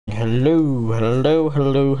Hello.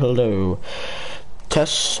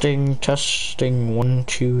 Testing, 1,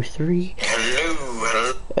 2, 3.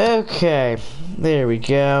 Hello. Okay, there we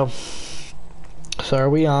go. So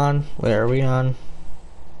are we on? Where are we on?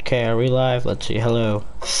 Okay, are we live? Let's see, hello.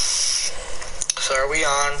 So are we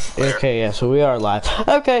on? Okay, yeah, so we are live.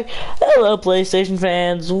 Okay, hello PlayStation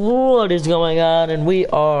fans, what is going on? And we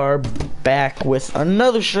are back with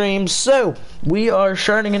another stream. So, we are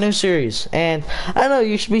starting a new series. And I know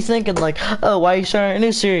you should be thinking like, oh, why are you starting a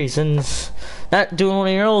new series and not doing one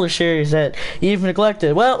of your older series that you've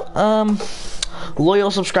neglected? Well,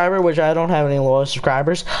 loyal subscriber, which I don't have any loyal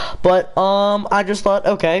subscribers, but I just thought,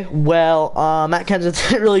 okay, well, Matt Kenseth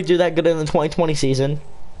didn't really do that good in the 2020 season.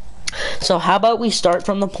 So how about we start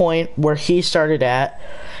from the point where he started at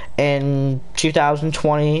in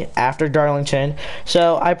 2020 after Darlington.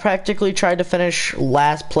 So I practically tried to finish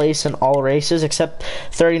last place in all races except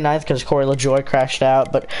 39th because Corey LaJoy crashed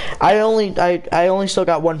out. But I only still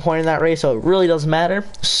got 1 point in that race, so it really doesn't matter.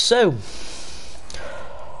 So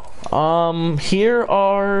here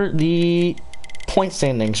are the point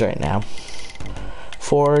standings right now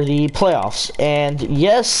for the playoffs. And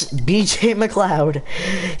yes, BJ McLeod,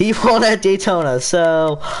 he won at Daytona.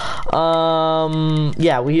 So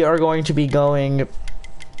yeah, we are going to be going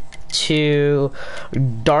to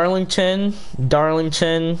Darlington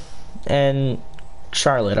and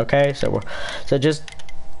Charlotte. Okay, so just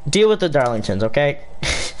deal with the Darlingtons, okay?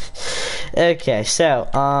 Okay, so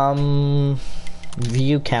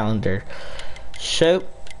view calendar. So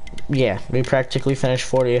yeah, we practically finished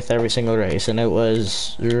 40th every single race, and it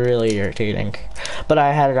was really irritating. But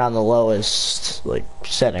I had it on the lowest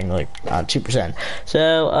setting, on 2%.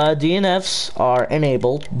 So DNFs are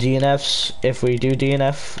enabled. DNFs, if we do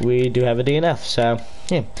DNF, we do have a DNF. So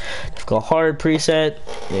yeah, difficult hard preset.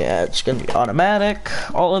 Yeah, it's gonna be automatic.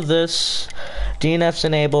 All of this, DNFs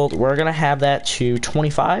enabled. We're gonna have that to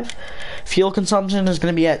 25. Fuel consumption is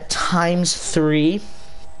gonna be at ×3.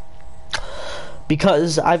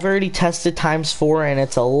 Because I've already tested ×4 and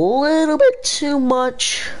it's a little bit too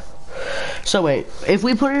much. So wait, if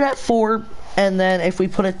we put it at 4 and then if we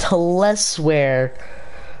put it to less wear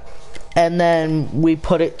and then we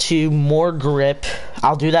put it to more grip,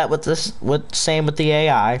 I'll do that with this, same with the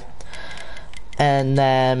AI. And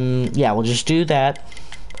then yeah, we'll just do that.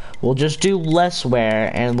 We'll just do less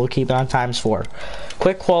wear and we'll keep it on ×4.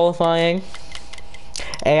 Quick qualifying.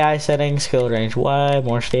 AI settings, skill range Y,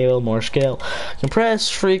 more stable, more skill. Compress,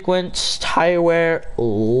 frequent, tire wear,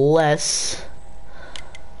 less.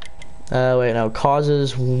 Wait, no,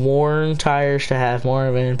 causes worn tires to have more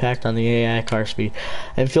of an impact on the AI car speed.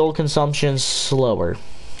 And fuel consumption, slower.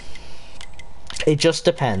 It just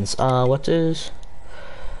depends. What is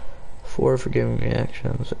for forgiving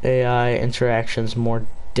reactions? AI interactions more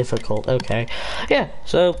difficult. Okay, yeah,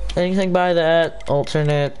 so anything by that,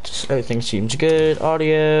 alternate, everything seems good.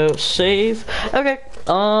 Audio, save. Okay,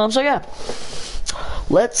 so yeah,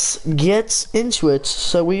 let's get into it.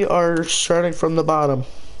 So we are starting from the bottom.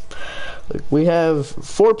 We have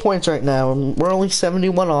 4 points right now and we're only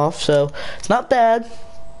 71 off, so it's not bad,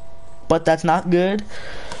 but that's not good.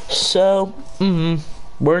 So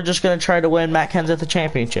we're just gonna try to win Matt Kenseth the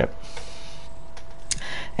championship.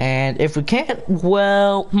 And if we can't,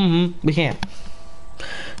 well, we can't.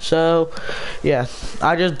 So, yeah,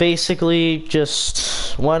 I just basically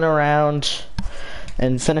just went around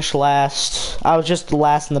and finished last. I was just the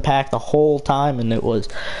last in the pack the whole time, and it was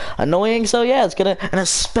annoying. So yeah, it's gonna, and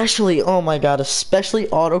especially, oh my god, especially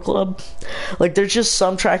Auto Club. Like, there's just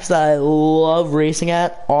some tracks that I love racing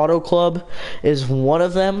at. Auto Club is one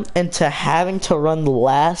of them, and to having to run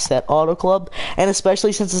last at Auto Club, and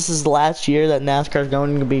especially since this is the last year that NASCAR is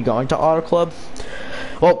going to be going to Auto Club.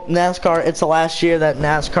 Well, NASCAR, it's the last year that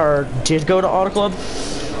NASCAR did go to Auto Club.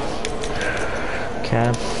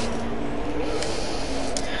 Okay.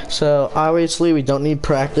 So obviously we don't need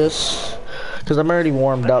practice because I'm already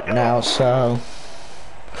warmed up now. So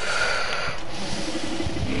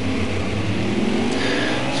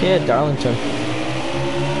yeah, Darlington.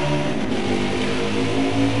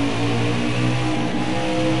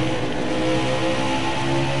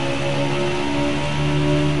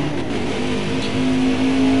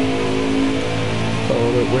 A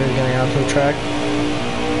little bit weird getting out to the track.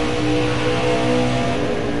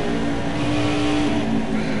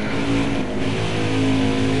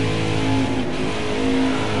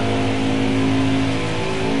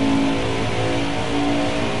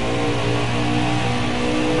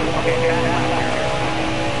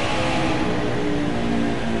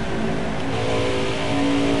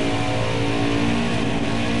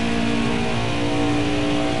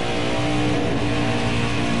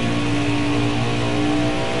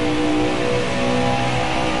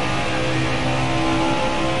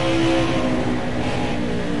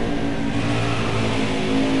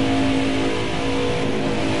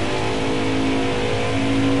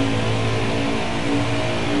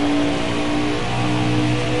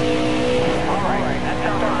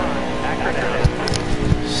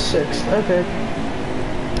 Okay.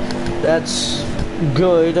 That's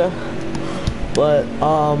good. But,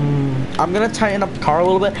 I'm gonna tighten up the car a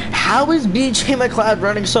little bit. How is BJ McLeod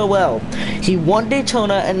running so well? He won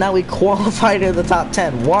Daytona and now he qualified in the top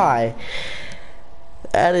 10. Why?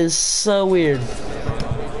 That is so weird.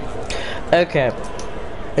 Okay.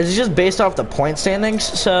 It's just based off the point standings,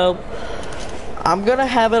 so I'm gonna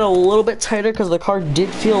have it a little bit tighter because the car did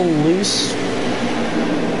feel loose.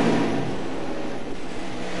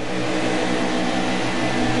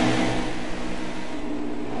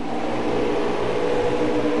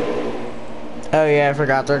 Oh yeah, I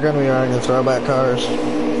forgot they're gonna be running the throwback cars.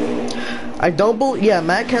 I don't believe, yeah,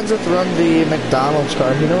 Matt Kenseth run the McDonald's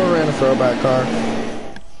car. He never ran a throwback car.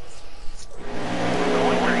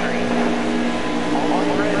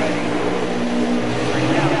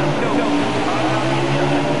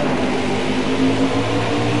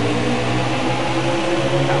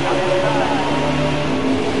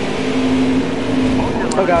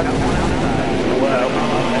 Oh god.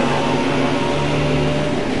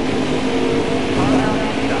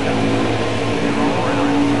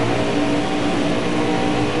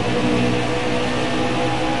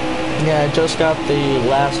 Yeah, I just got the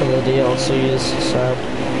last of the DLCs, so.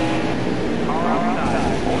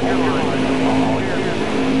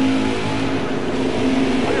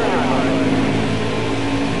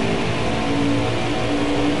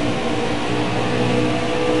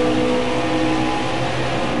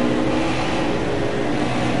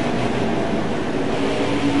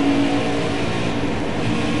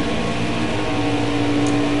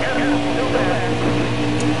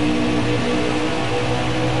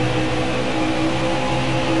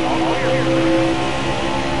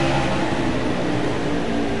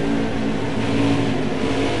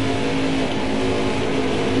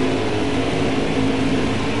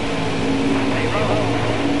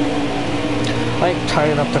 Like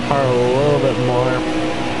tighten up the car a little bit more.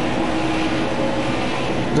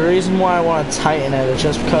 The reason why I want to tighten it is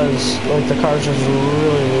just because like the car's just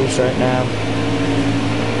really loose right now.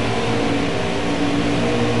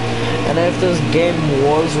 And if this game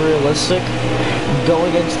was realistic,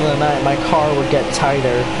 going into the night my car would get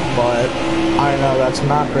tighter, but I know that's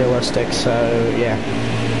not realistic, so yeah.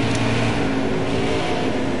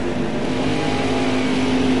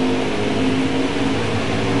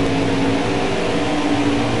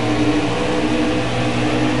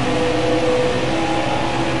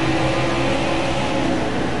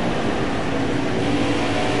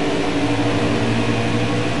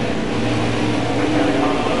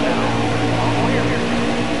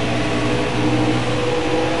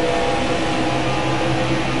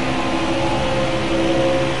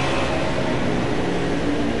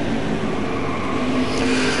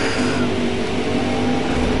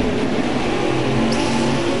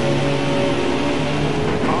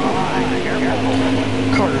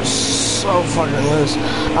 So fucking loose.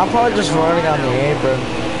 I'm probably just running on the apron.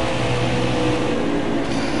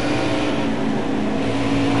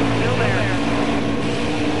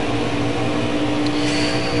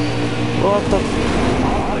 What the?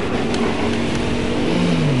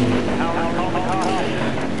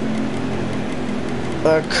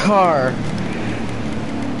 The car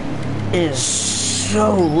is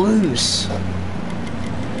so loose.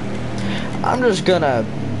 I'm just gonna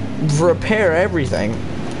repair everything.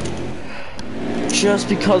 Just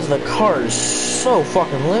because the car is so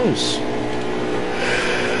fucking loose.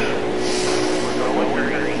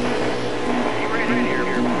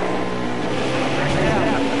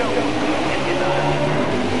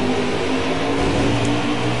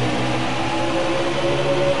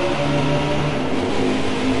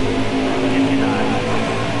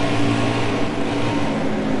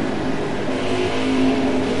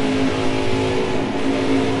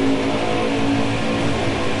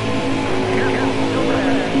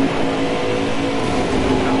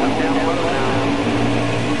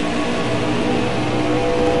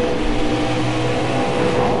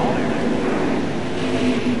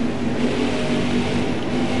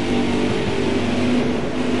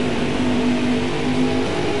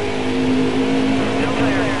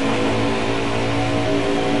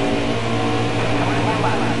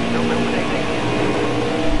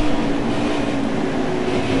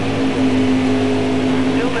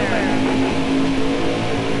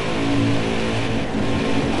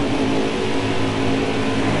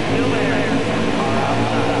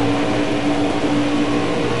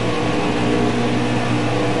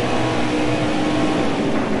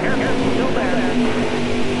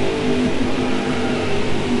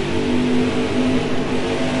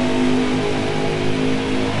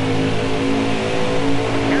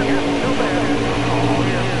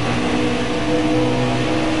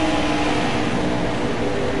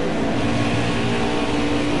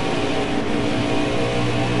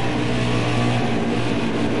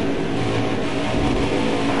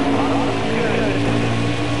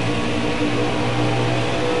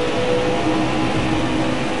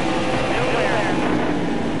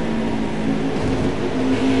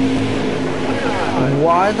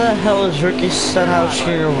 Why the hell is Ricky Stenhouse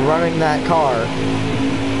Jr. running that car?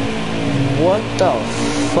 What the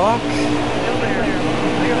fuck?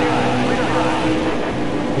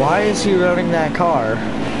 Why is he running that car?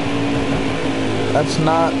 That's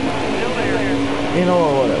not... You know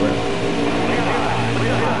what, whatever.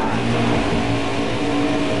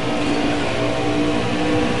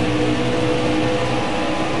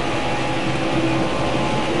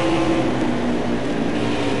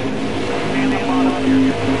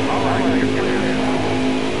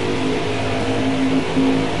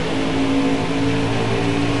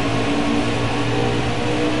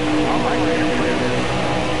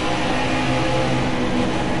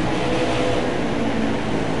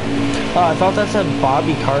 Oh, I thought that said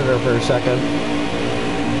Bobby Carter for a second.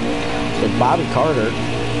 It said Bobby Carter.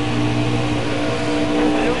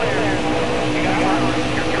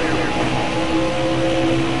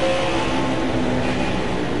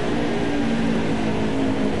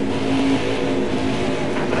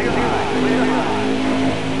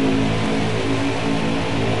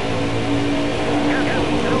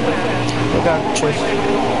 I got chased.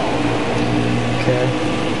 Okay.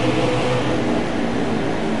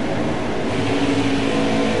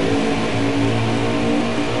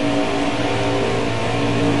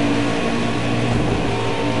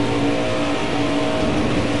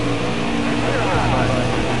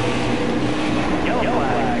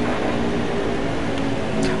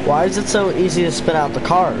 Why is it so easy to spin out the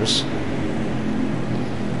cars?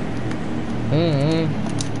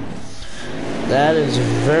 That is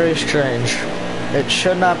very strange. It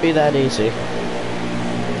should not be that easy.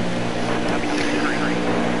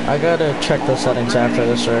 I gotta check the settings after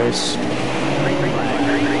this race.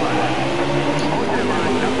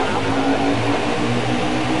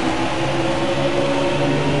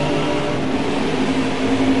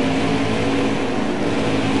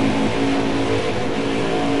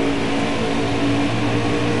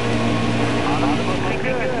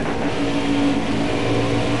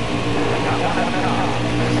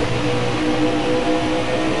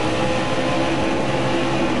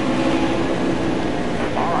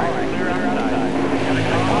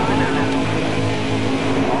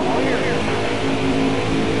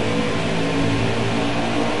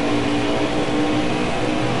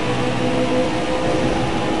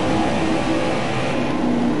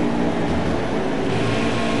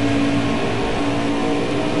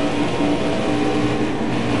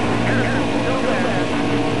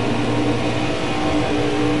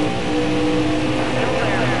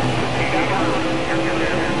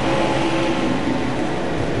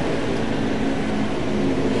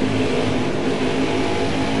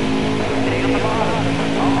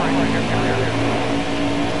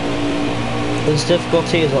 This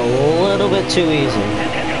difficulty is a little bit too easy.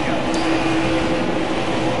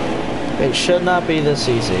 It should not be this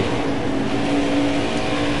easy.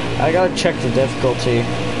 I gotta check the difficulty.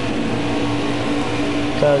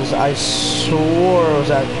 Because I swore it was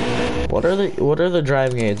at... What are the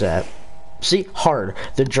driving aids at? See? Hard.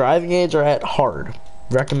 The driving aids are at hard.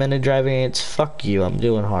 Recommended driving aids? Fuck you, I'm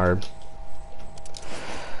doing hard.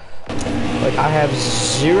 Like, I have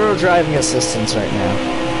 0 driving assistance right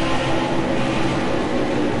now.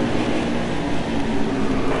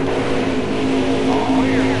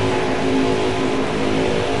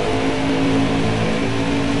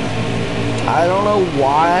 I don't know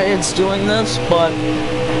why it's doing this, but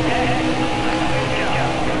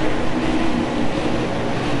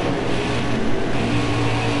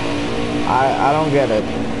I don't get it.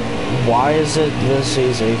 Why is it this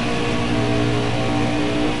easy?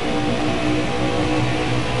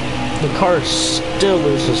 The car is still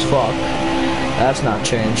loose as fuck. That's not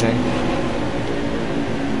changing.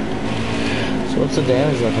 So what's the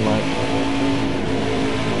damage looking like?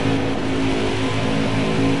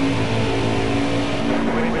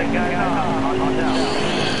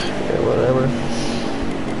 Whatever.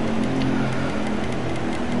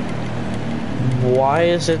 Why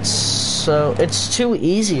is it so... It's too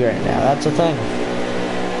easy right now, that's the thing.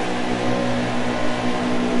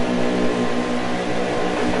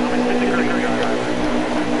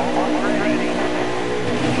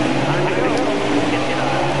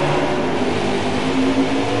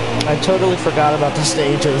 I totally forgot about the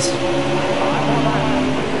stages.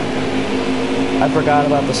 I forgot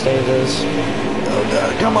about the stages. Oh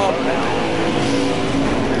god, come on.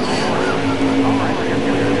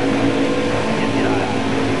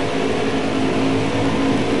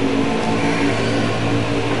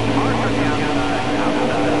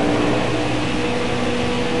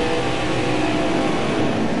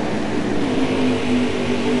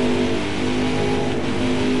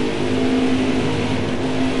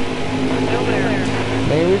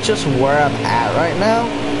 Maybe it's just where I'm at right now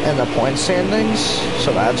in the point standings,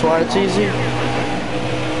 so that's why it's easy.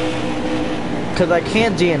 Because I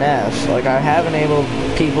can't DNF. Like, I haven't enabled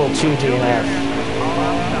people to DNF.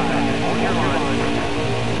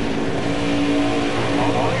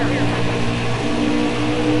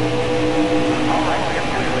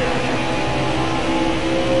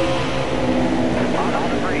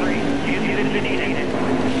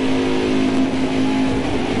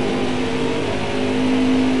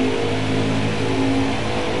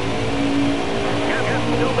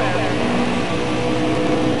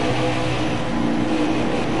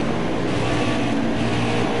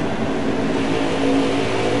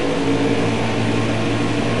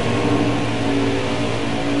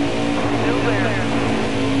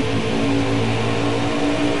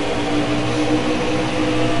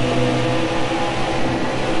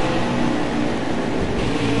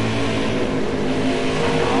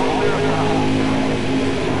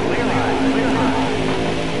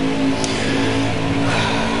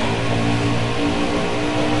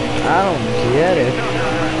 I don't get it.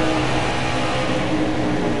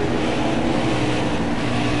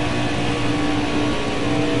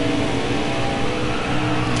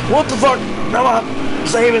 What the fuck? Come on.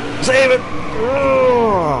 Save it. Save it.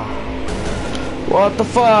 Ugh. What the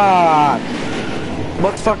fuck?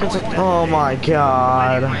 What the fuck is it? Oh my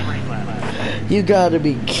god. You gotta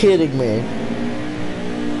be kidding me.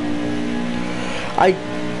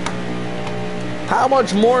 How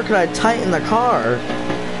much more can I tighten the car?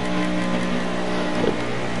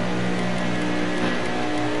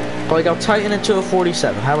 Like, I'll tighten it to a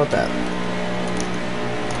 47. How about that?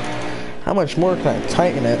 How much more can I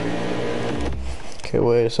tighten it? Okay,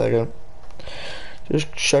 wait a second.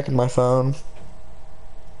 Just checking my phone.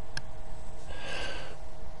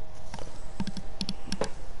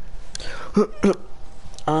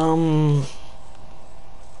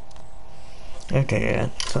 Okay, yeah.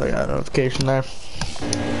 So I got a notification there.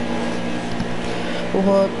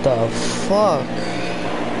 What the fuck?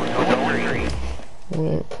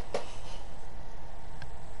 Wait.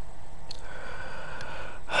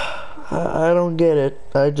 I don't get it.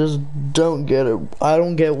 I just don't get it. I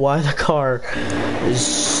don't get why the car is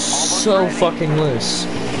so fucking loose.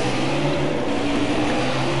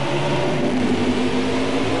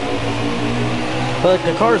 But like,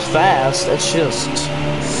 the car's fast, it's just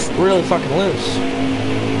really fucking loose.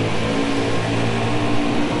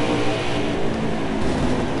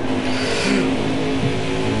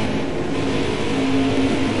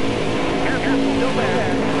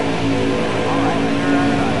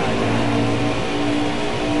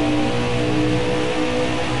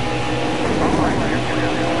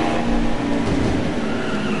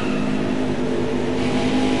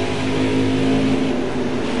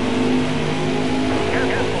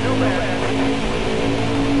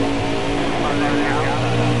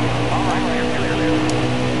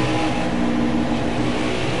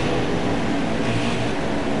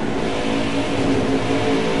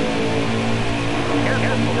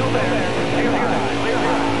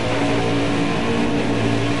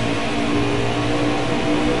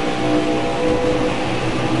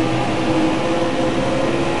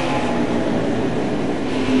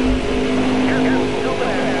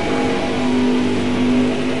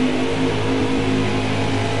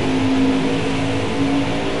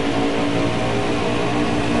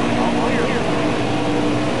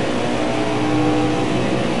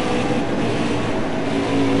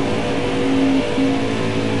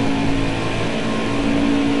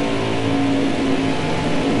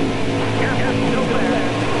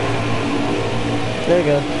 There you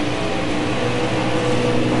go.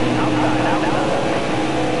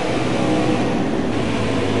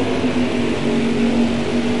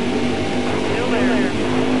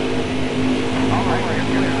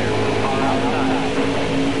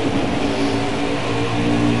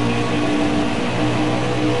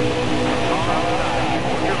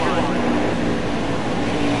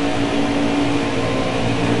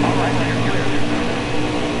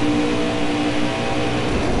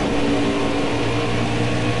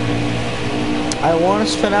 I want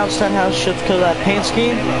to spin out Stenhouse just because of that paint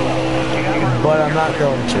scheme, but I'm not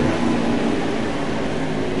going to.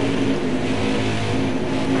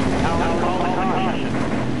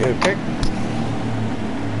 Okay.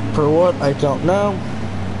 For what? I don't know.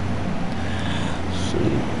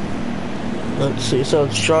 Let's see. So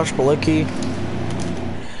it's Josh Balicki.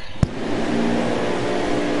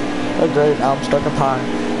 Oh great, now I'm stuck in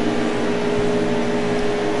pie.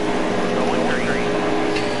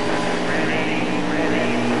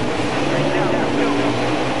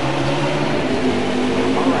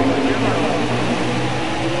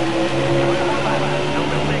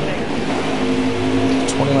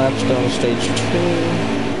 Stage 2.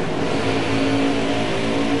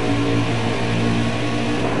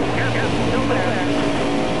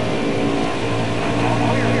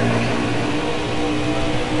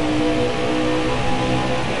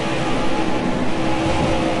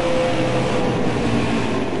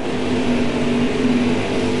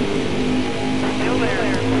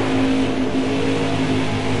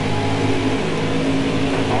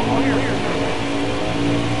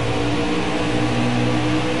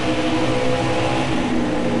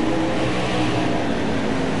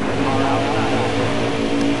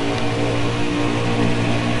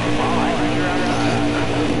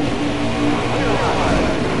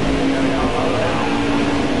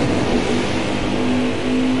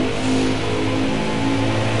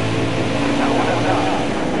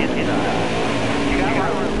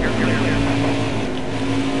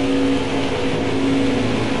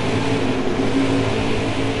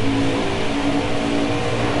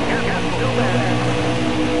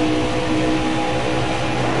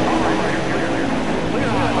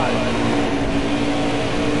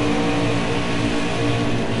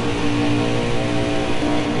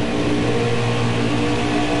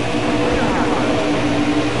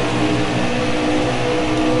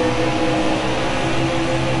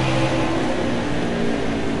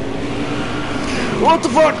 What the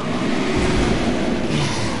fuck?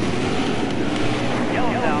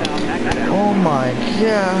 Oh my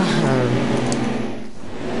god.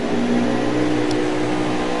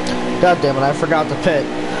 God damn it, I forgot the pit.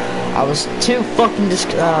 I was too fucking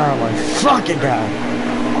oh my fucking god.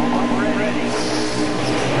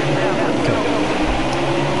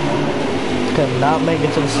 Could not make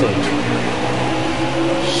it to the stage.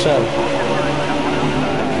 So.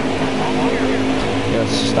 Yes,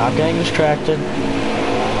 stop getting distracted.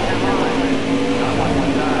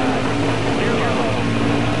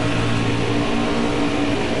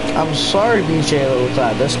 I'm sorry, BJ Little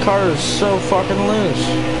Todd. This car is so fucking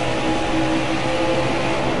loose.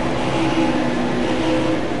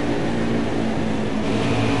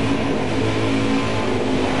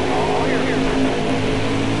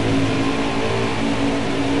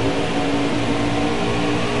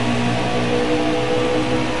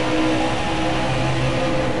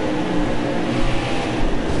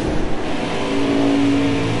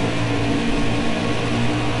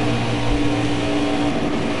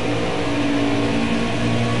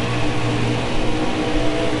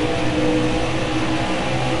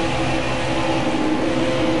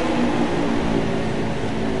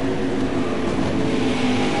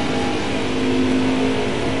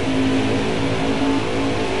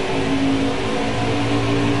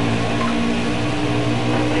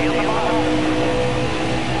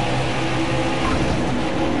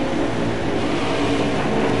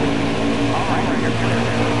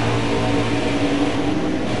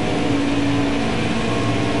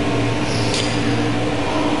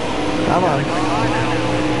 Come on.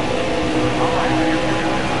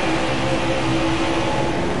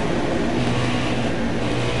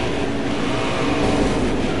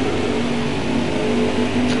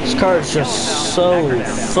 This car is just so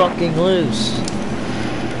fucking loose.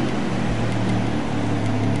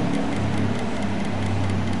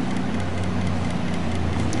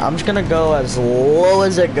 I'm just gonna go as low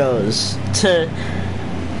as it goes to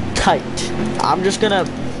tight. I'm just gonna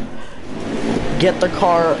get the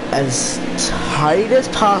car as tight as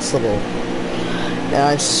possible, and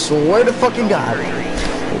I swear to fucking God,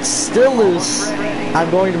 it's still loose. I'm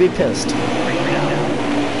going to be pissed.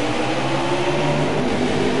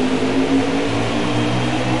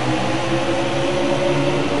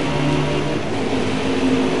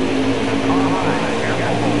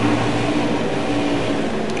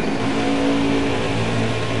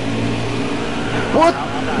 What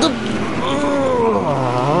the?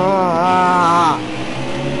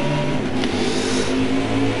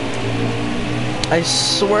 I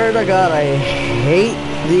swear to God, I hate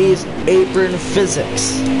these apron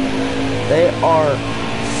physics. They are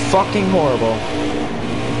fucking horrible.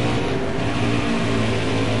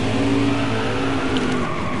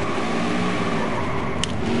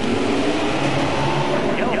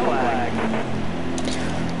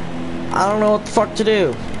 I don't know what the fuck to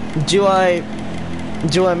do. Do I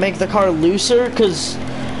make the car looser? Because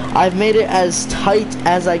I've made it as tight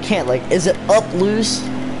as I can. Like, is it up loose?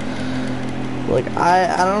 Like,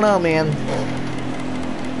 I don't know, man.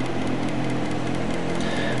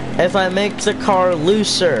 If I make the car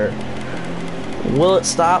looser, will it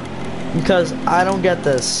stop? Because I don't get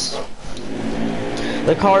this.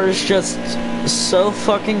 The car is just so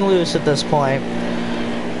fucking loose at this point.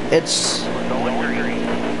 It's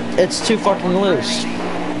too fucking loose.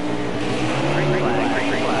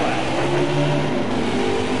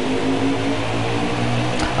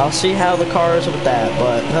 I'll see how the car is with that,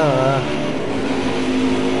 but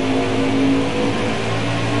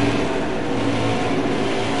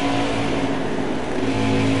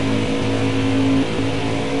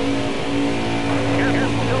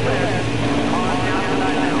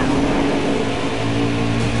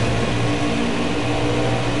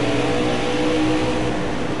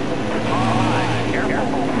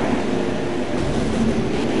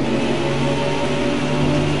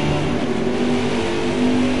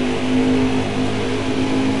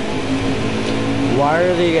why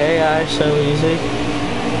are the AI so easy?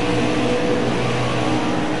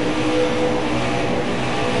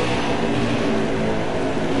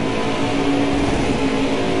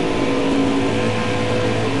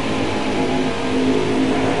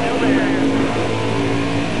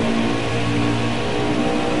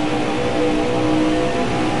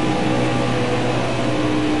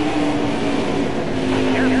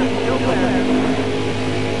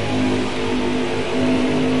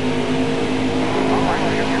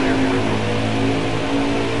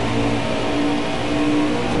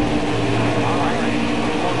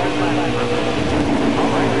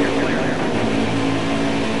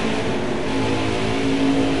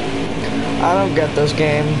 I don't get this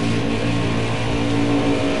game.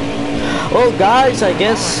 Well, guys, I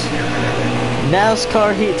guess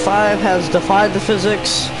NASCAR Heat 5 has defied the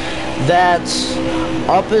physics that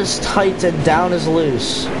up is tight and down is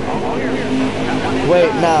loose.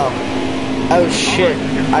 Wait, no. Oh shit,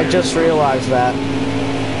 I just realized that.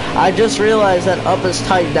 I just realized that up is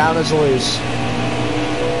tight, down is loose.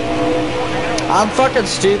 I'm fucking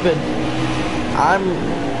stupid. I'm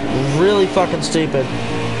really fucking stupid.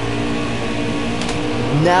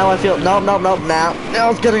 Now I feel, no, now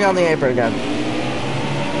it's getting on the apron again.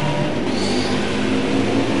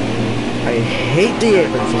 I hate the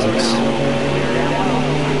apron physics.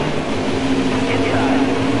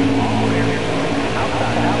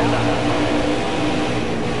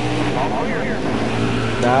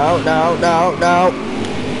 No.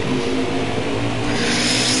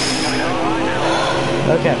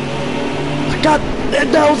 Okay. God,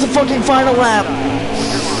 that was the fucking final lap.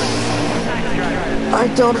 I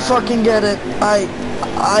don't fucking get it. I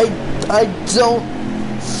don't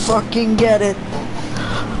fucking get it.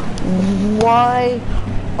 Why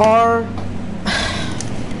are...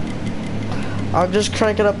 I'll just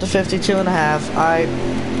crank it up to 52.5.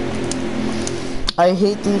 I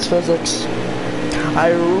hate these physics.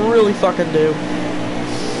 I really fucking do.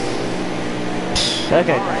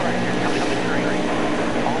 Okay.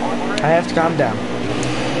 I have to calm down.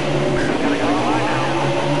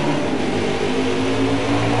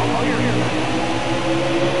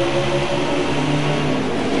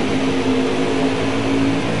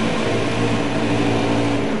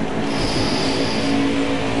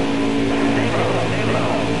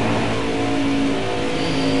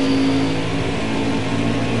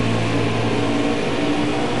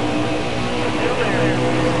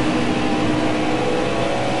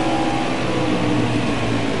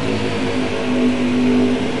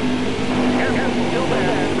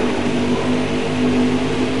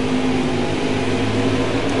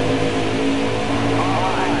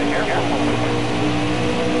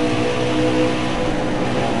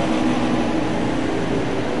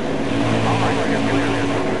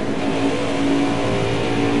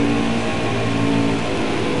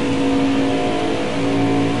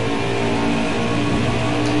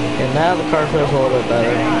 Now the car feels a little bit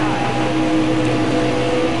better.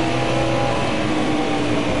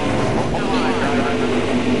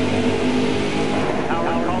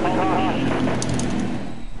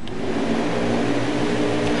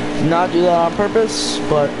 Did not do that on purpose,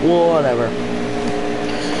 but whatever.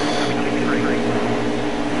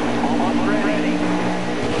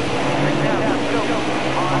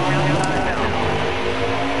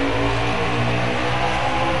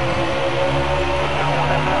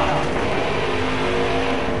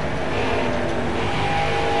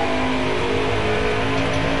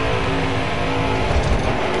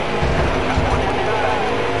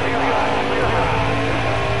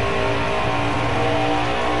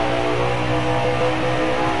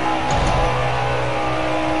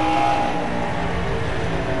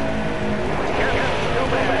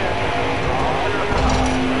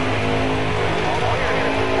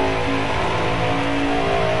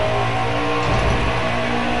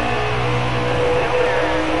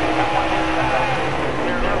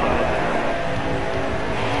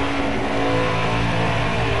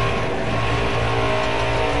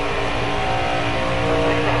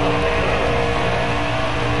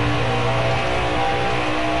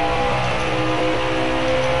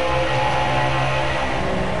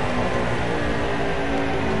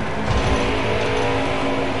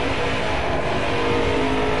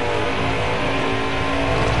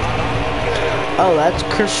 Oh, that's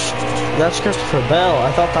Christopher Bell.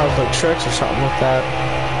 I thought that was like tricks or something like that.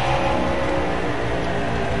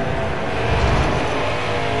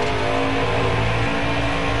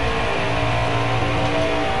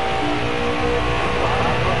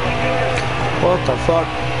 What the fuck?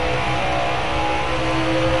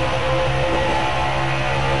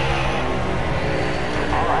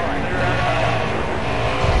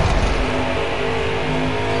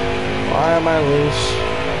 Why am I loose?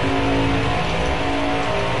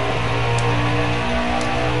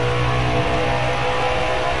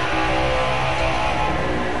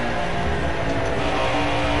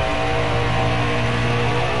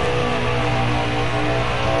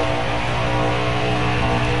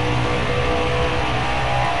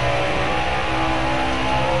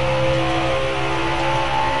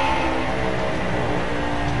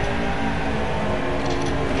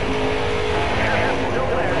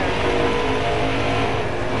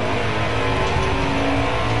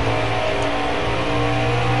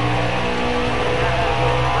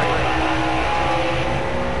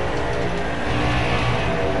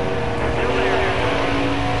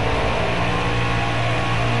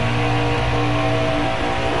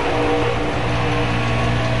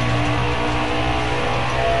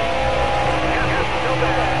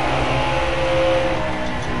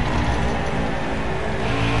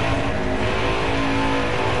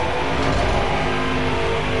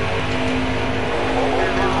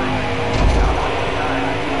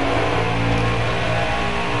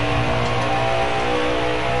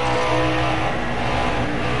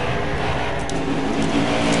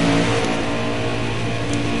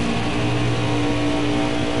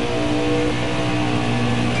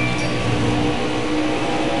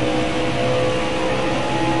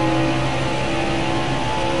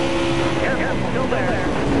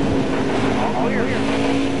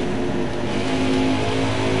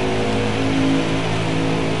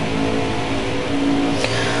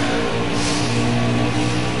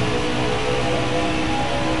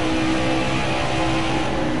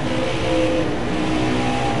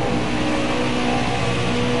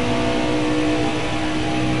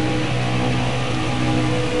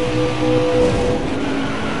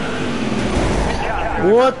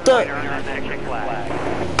 What the?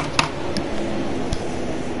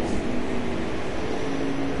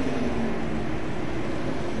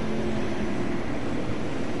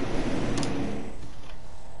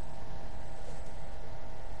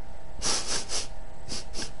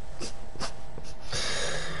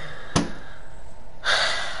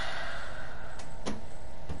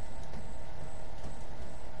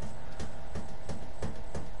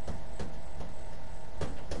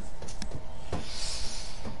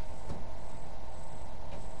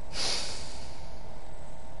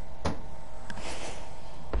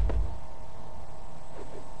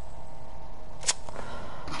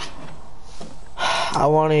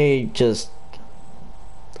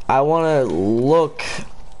 I want to look,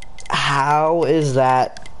 how is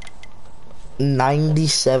that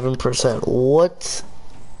 97%? What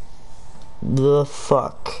the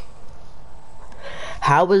fuck?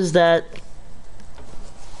 How is that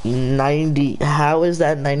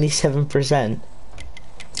 97%?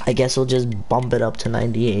 I guess we'll just bump it up to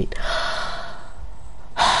 98.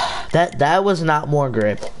 That was not more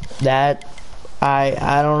grip. That,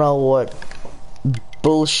 I don't know what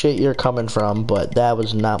bullshit you're coming from, but that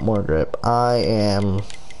was not more grip. I am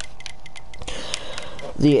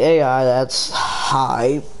the AI that's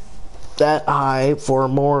high, that high for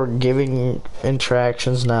more giving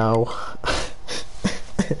interactions now.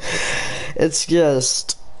 It's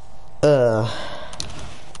just well,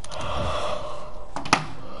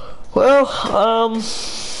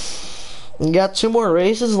 we got 2 more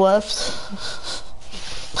races left.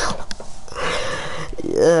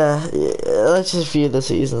 Yeah, let's just view the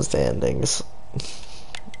season standings.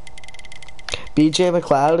 BJ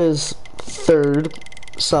McLeod is 3rd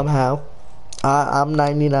somehow. I'm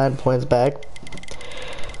 99 points back.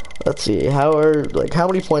 Let's see, how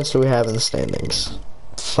many points do we have in the standings?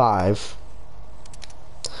 5.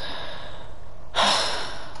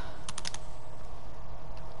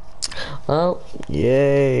 Well,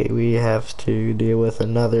 yay, we have to deal with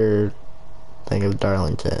another thing of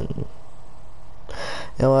Darlington.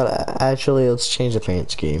 You know what, actually, let's change the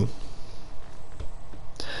paint scheme.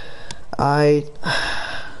 I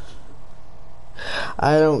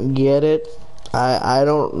don't get it. I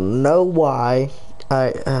don't know why.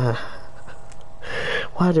 Why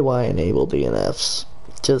do I enable DNFs?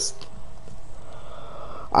 Just,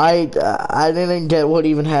 I didn't get what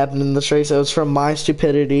even happened in this race. It was from my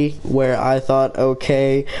stupidity, where I thought,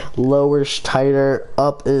 okay, lower's tighter,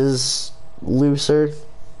 up is looser.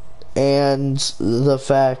 and the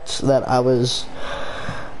fact that I was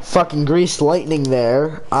fucking greased lightning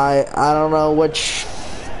there, I don't know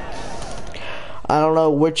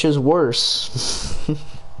which is worse.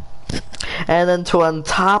 And then to on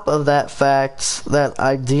top of that fact that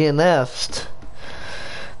I DNF'd,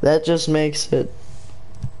 that just makes it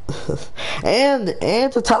and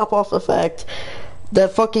to top off the fact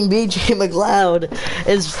that fucking BJ McLeod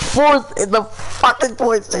is 4th in the fucking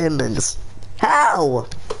point standings. How?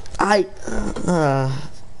 Okay.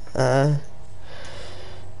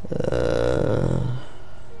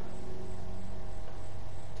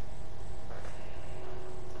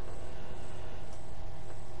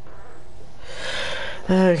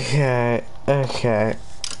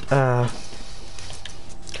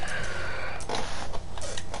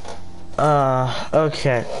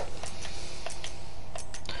 Okay.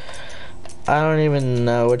 I don't even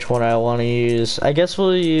know which one I want to use. I guess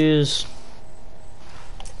we'll use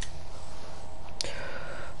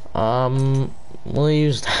that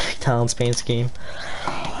talent Spain scheme.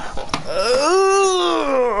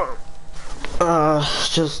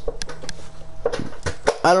 Just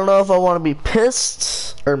I don't know if I want to be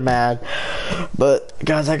pissed or mad, but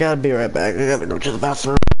guys, I gotta be right back. I gotta go to the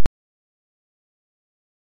bathroom.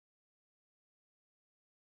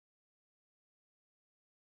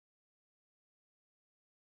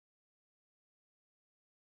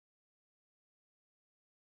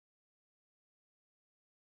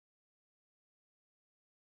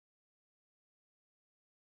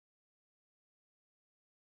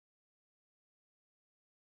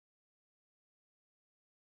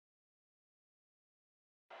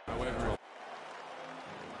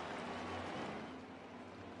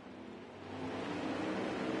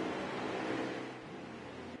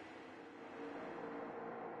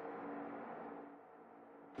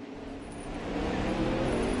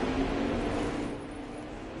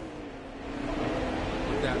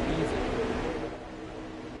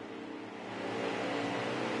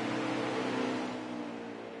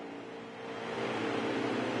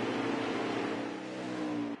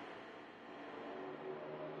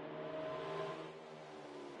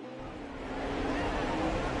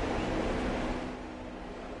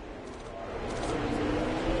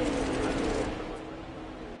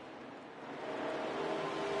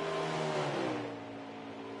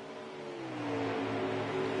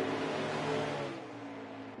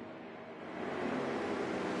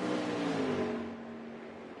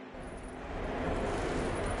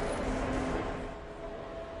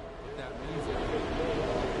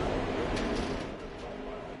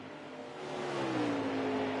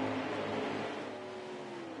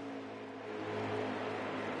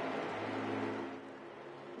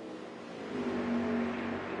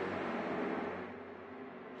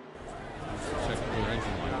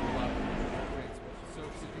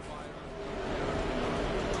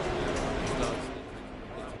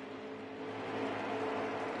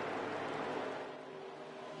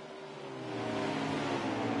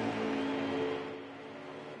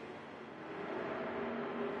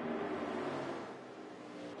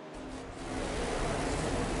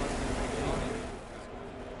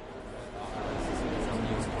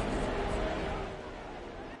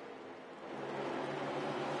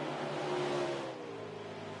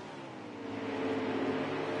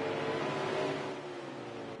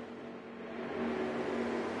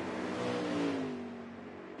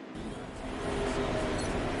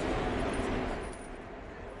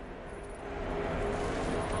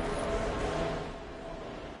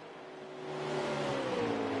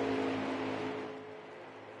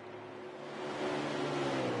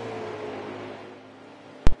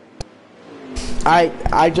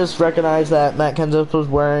 I just recognized that Matt Kenseth was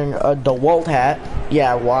wearing a DeWalt hat.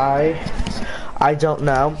 Yeah, why? I don't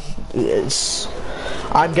know.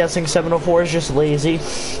 I'm guessing 704 is just lazy.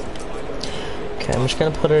 Okay, I'm just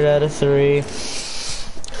gonna put it at a 3.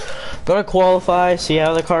 Gonna qualify, see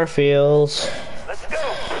how the car feels. Let's go.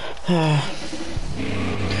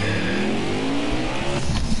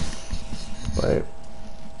 Wait.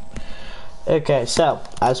 Okay, so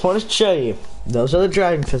I just wanted to show you. Those are the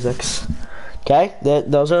driving physics. Okay,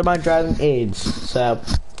 those are my driving aids. So,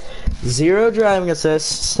 0 driving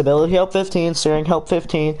assist, stability help 15, steering help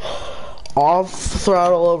 15, off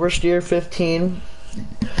throttle oversteer 15,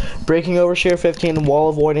 braking oversteer 15, wall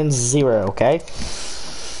avoidance 0. Okay.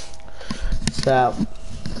 So,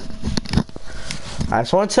 I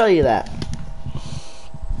just want to tell you that.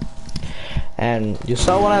 And you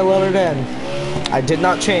saw when I loaded in, I did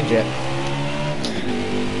not change it.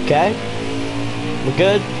 Okay? We're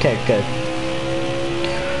good? Okay, good.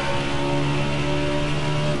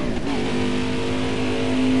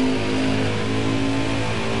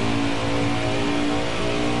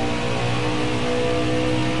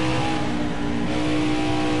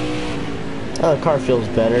 Oh, the car feels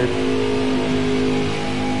better.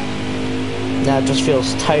 Now it just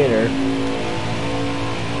feels tighter.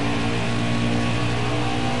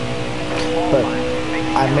 But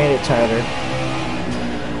I made it tighter.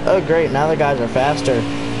 Oh great, now the guys are faster.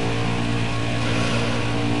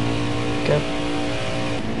 Okay.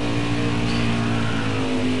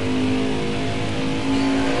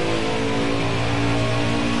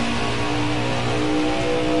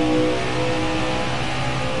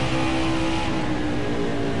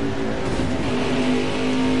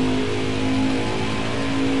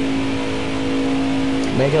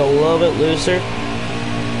 Make it a little bit looser.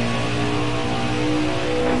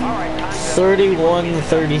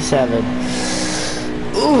 31-37.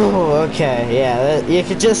 Ooh, okay, yeah, you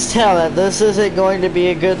could just tell that this isn't going to be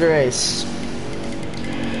a good race.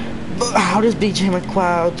 But how does BJ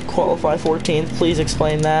McLeod qualify 14th? Please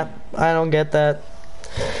explain that. I don't get that.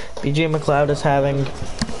 BJ McLeod is having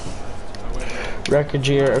record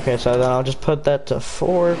year. Okay, so then I'll just put that to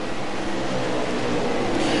 4.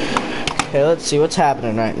 Okay, let's see what's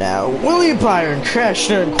happening right now. William Byron crashed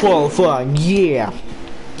in qualifying, yeah.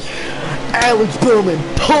 Alex Bowman,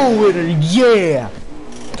 pole winner, yeah.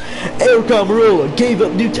 Eric Almirola gave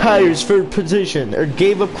up new tires for position, or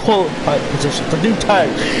gave up qualified position for new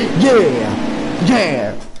tires, yeah,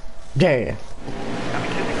 yeah, yeah,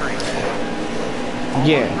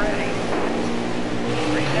 yeah.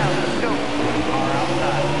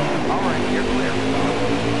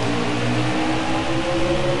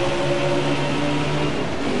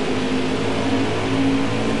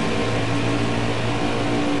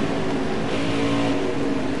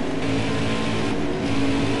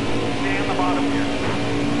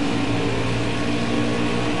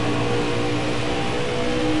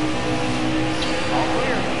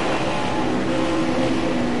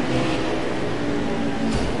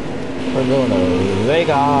 We're going to Vegas.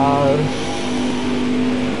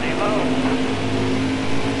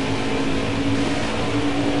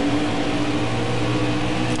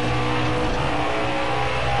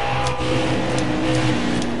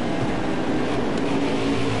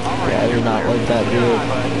 Yeah, I do not like that dude.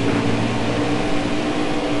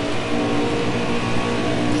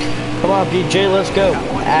 Come on, BJ, let's go.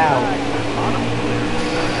 Ow.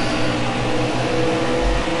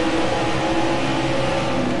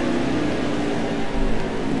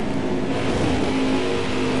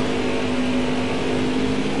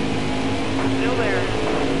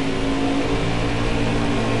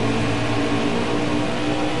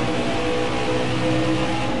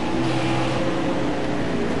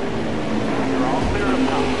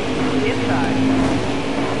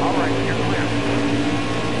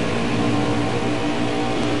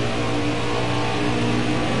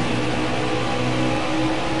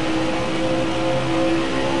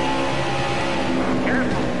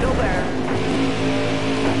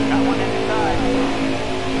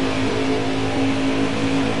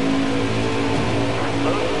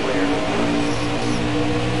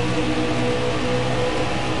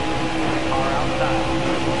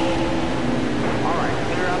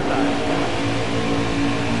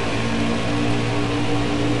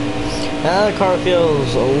 Now the car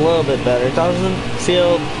feels a little bit better. It doesn't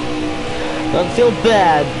feel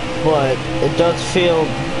bad, but it does feel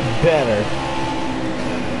better.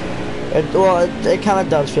 It kind of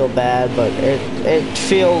does feel bad, but it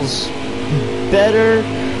feels better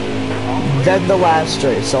than the last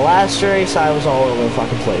race. The last race I was all over the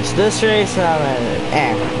fucking place. This race I'm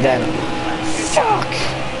an then fuck.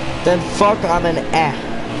 Then fuck I'm an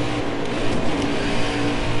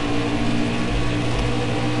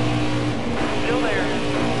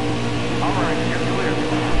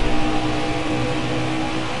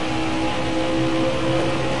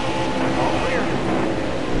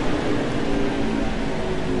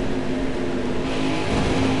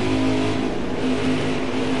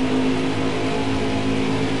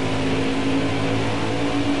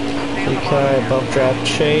Okay, bump draft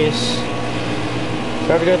chase.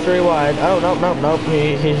 Try to go 3 wide. Oh, nope.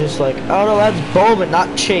 He's just like, oh no, that's Bowman,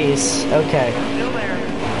 not Chase. Okay.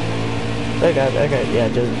 Okay, yeah,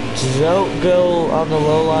 just don't go on the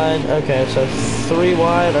low line. Okay, so 3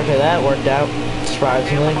 wide. Okay, that worked out,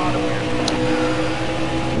 surprisingly.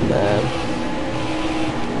 Then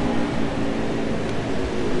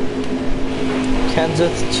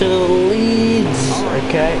Kenseth to the leads.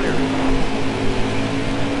 Okay.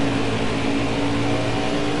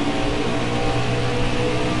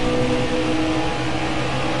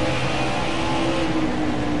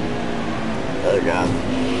 Oh god.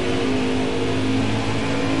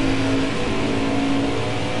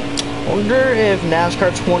 Wonder if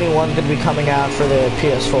NASCAR 21 could be coming out for the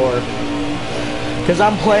PS4.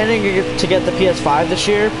 I'm planning to get the PS5 this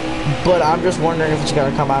year, but I'm just wondering if it's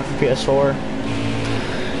gonna come out for PS4.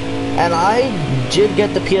 And I did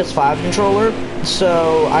get the PS5 controller,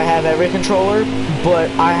 so I have every controller, but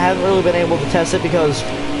I haven't really been able to test it because,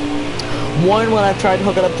 one, when I've tried to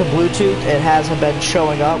hook it up to Bluetooth, it hasn't been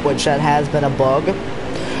showing up, which that has been a bug.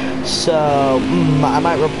 So, I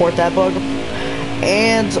might report that bug.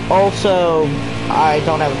 And also, I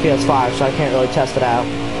don't have a PS5, so I can't really test it out.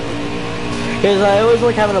 Because I always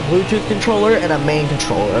like having a Bluetooth controller and a main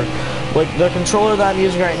controller. Like, the controller that I'm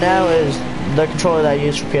using right now is the controller that I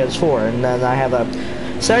use for PS4, and then I have a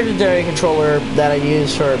secondary controller that I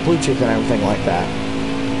use for Bluetooth and everything like that.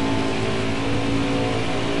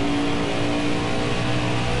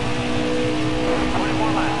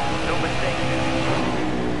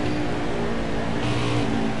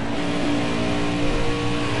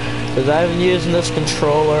 Because I've been using this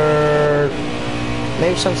controller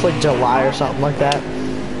maybe since like July or something like that.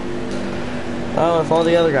 Oh, if all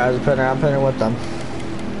the other guys are putting, I'm putting with them.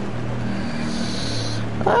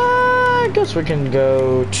 I guess we can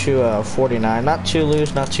go to 49. Not too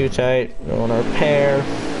loose, not too tight. We want to repair.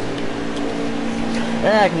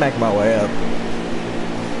 And I can make my way up.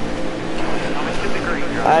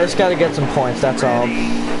 I just gotta get some points, that's all.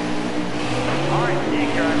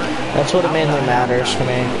 That's what it mainly matters to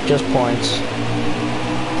me, just points.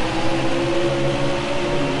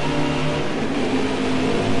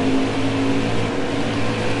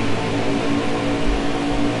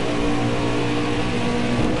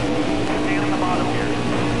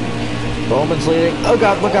 Bowman's leading. Oh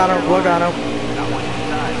god, look on him, look on him.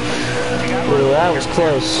 Ooh, that was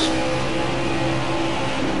close.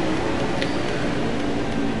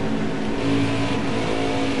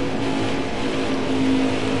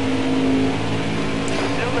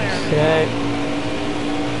 Okay.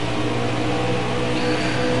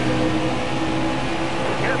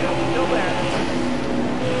 Still there.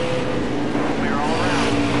 We're all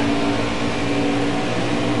around.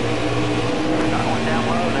 Got one down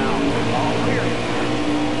low now. All clear.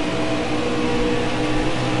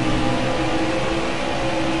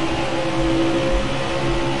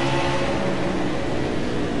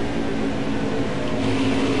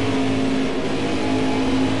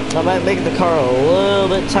 I might make the car a little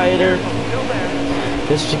bit tighter,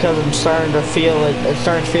 just because I'm starting to feel it. It's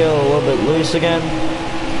starting to feel a little bit loose again.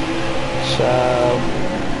 So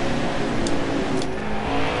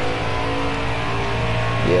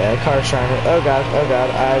yeah, car's trying to. Oh god,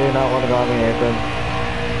 I do not want to go on the apron.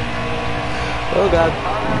 Oh god,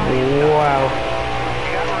 wow.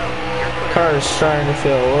 Car is starting to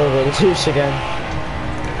feel a little bit loose again.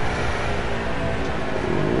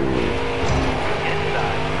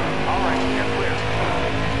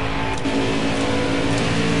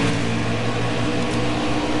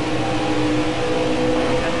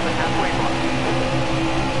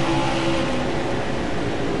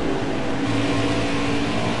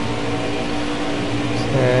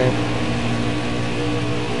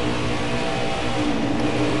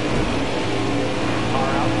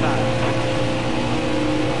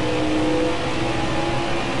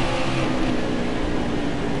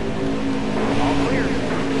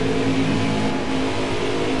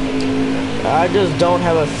 I just don't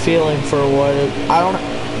have a feeling for what it,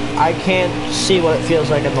 I can't see what it feels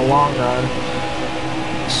like in the long run.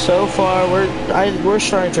 So far, we're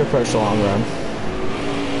starting to approach the long run.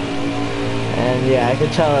 And yeah, I can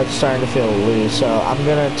tell it's starting to feel loose, so I'm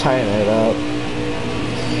gonna tighten it up.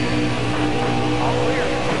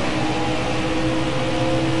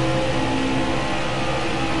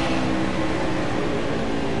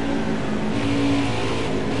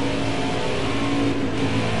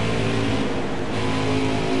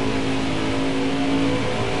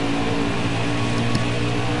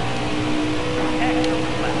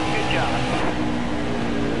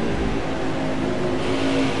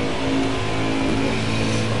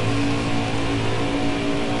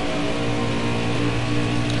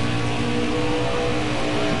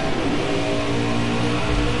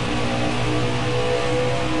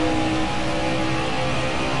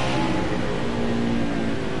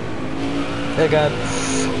 Oh god.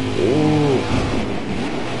 Ooh.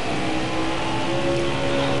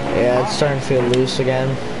 Yeah, it's starting to feel loose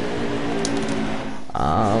again.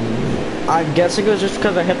 I'm guessing it was just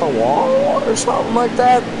because I hit the wall or something like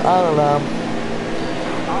that. I don't know.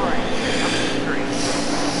 Alright,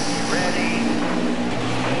 ready?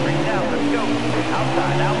 Bring down, let's go.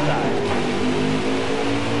 Outside, outside.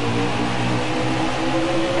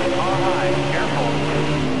 All high, careful.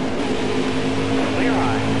 Clear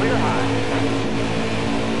high, clear high.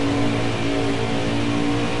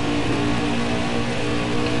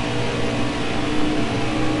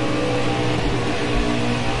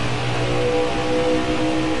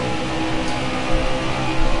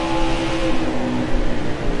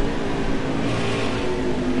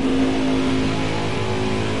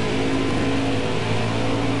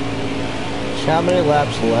 How many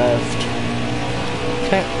laps left?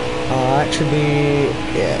 Okay. That should be,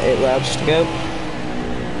 yeah, 8 laps to go.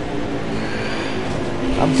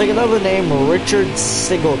 I'm thinking of the name Richard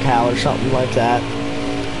Sigelcow or something like that.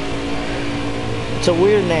 It's a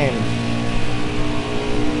weird name.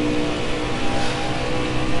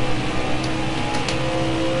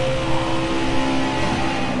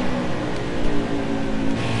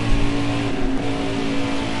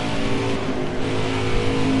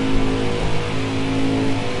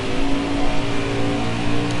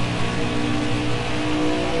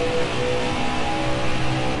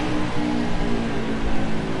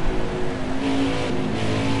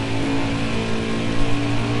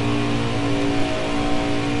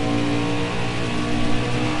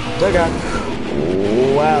 Oh god.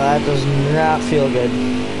 Wow, that does not feel good.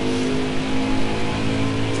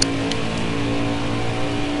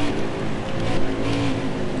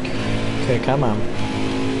 Okay, come on.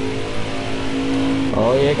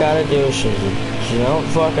 All you gotta do is just don't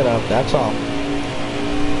fuck it up, that's all.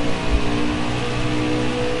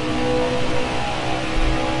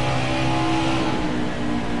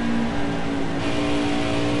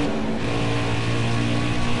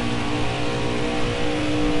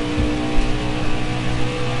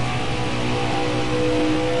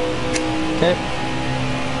 Okay.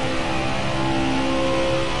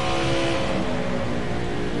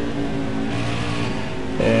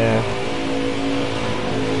 Yeah.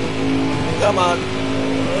 Come on.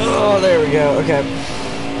 Oh, there we go. Okay.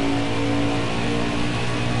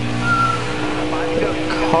 The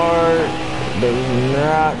car does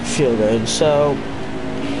not feel good. So,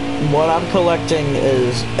 what I'm collecting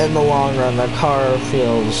is, in the long run, the car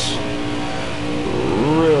feels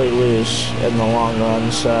really loose in the long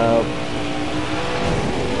run. So,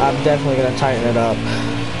 I'm definitely going to tighten it up.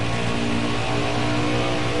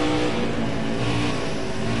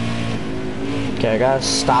 Okay, I gotta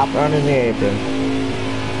stop running the apron.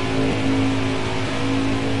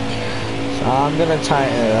 So I'm gonna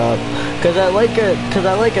tighten it up. Cause I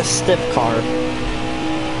like a stiff car.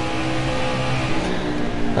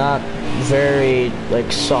 Not very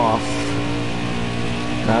like soft.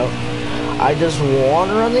 No. I just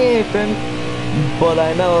wanna run the apron, but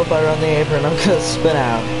I know if I run the apron I'm gonna spin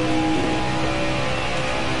out.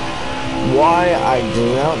 Why, I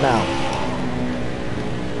do not know.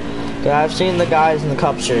 I've seen the guys in the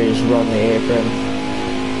Cup Series run the apron.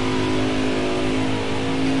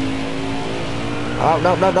 Oh,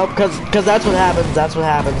 no, because that's what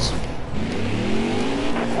happens,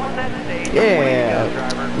 Yeah,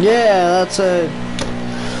 yeah, that's a...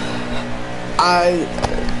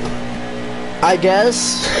 I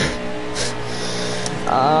guess.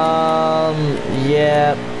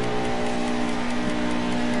 Yeah.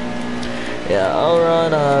 Yeah, I'll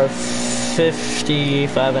run a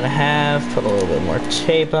 55 and a half, put a little bit more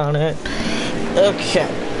tape on it. Okay.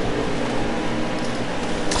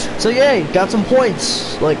 So yay, got some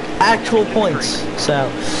points, like actual points. So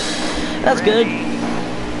that's good.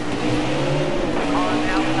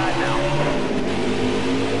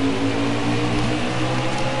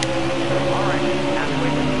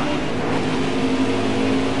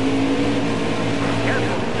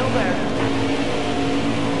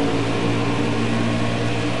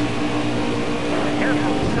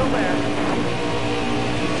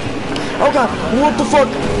 Oh god, what the fuck?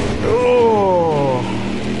 Oh.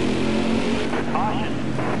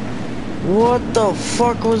 What the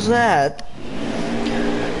fuck was that?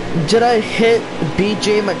 Did I hit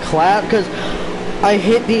BJ McLeod? Because I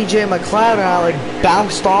hit BJ McLeod and I like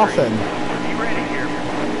bounced off him.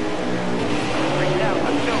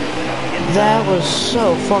 That was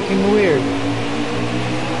so fucking weird.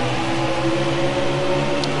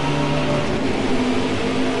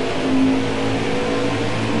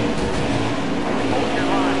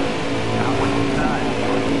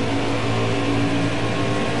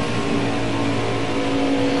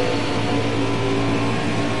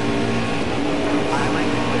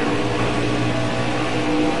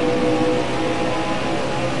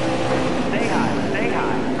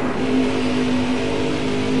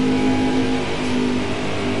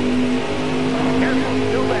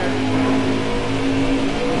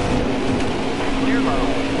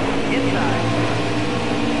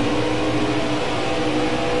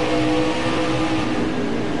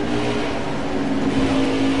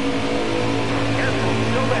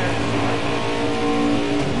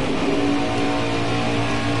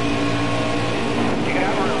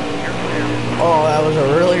 Oh, that was a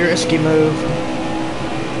really risky move.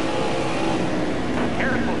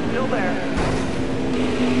 Careful, still there.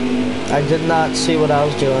 I did not see what I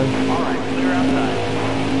was doing. All right, clear outside.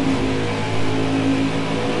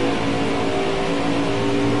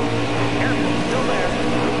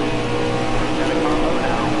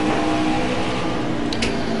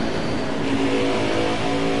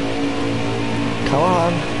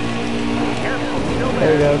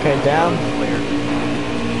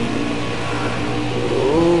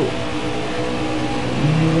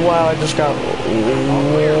 I just got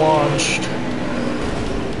launched.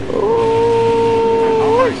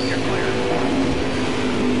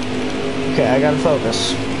 Okay, I gotta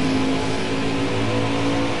focus.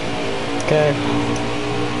 Okay.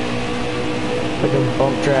 Fucking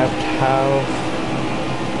bump draft. How?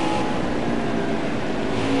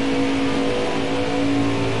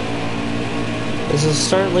 This is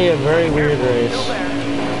certainly a very weird race.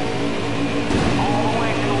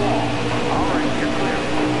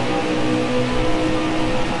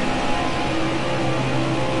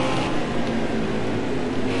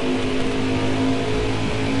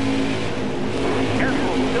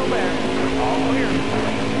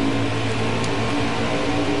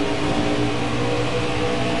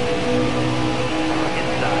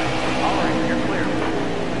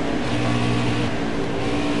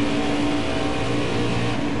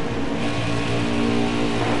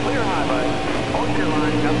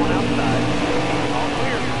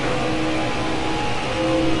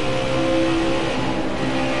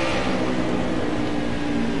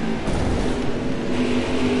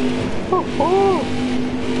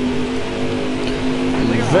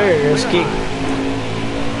 Very risky.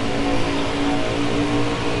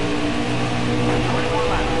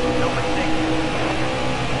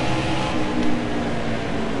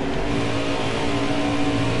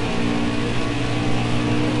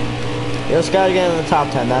 You just gotta get in the top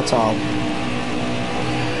 10, that's all.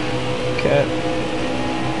 Okay.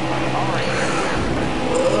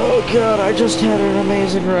 Oh god, I just had an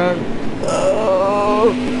amazing run.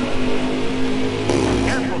 Oh.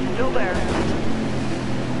 Careful, still there.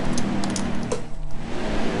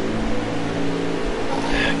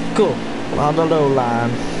 Cool. On the low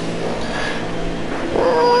line.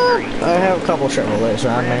 I have a couple Chevrolets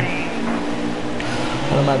around me.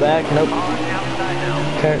 One on my back? Nope.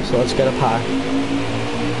 Okay, so let's get up high.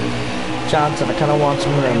 Johnson, I kinda want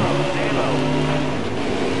some room.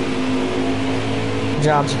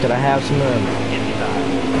 Johnson, could I have some room?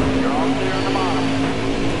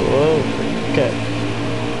 Whoa. Okay.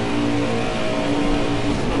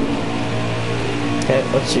 Okay,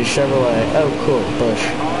 let's see, Chevrolet. Oh, cool, Bush.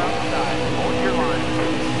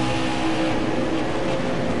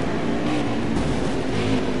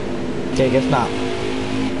 Okay, guess not.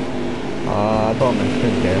 Bowman, here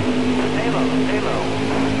we go. Stay low, stay low.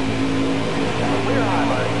 Clear high,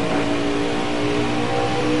 buddy.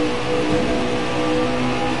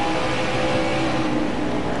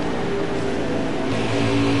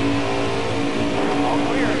 All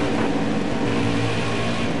clear.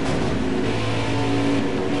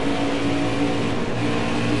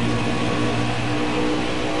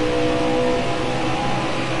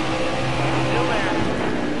 Still there.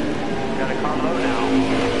 Got a car low now.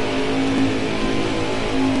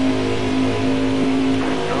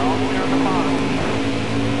 You're all clear on the bottom.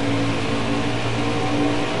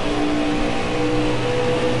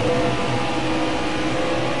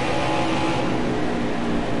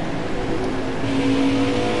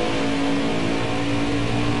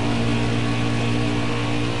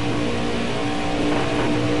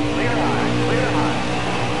 Clear high, clear high.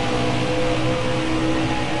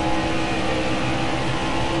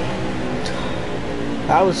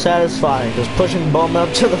 That was satisfying, just pushing Bowman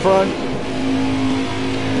up to the front.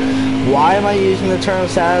 Why am I using the term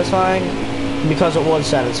satisfying? Because it was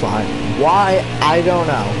satisfying. Why? I don't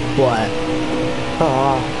know. But,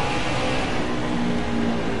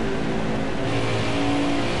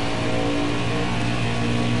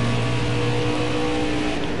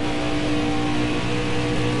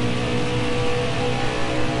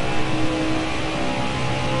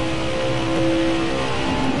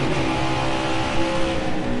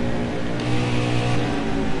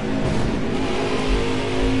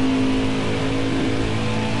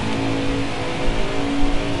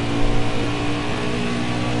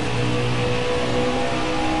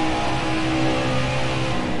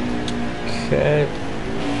 okay.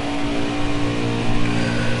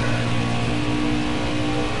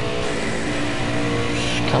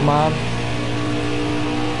 Come on.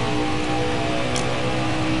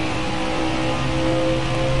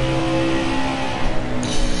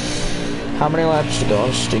 How many laps to go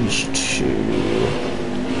on stage 2?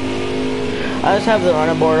 I just have the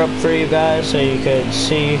running board up for you guys so you could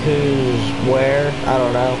see who's where. I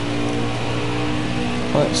don't know.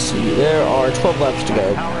 Let's see. There are 12 laps to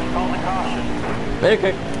go. Howard's calling caution.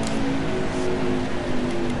 Okay.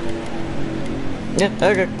 Yeah,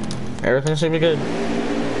 okay. Everything seems good.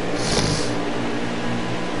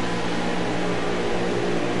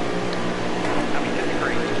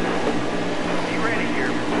 Be ready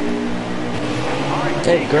here. All right,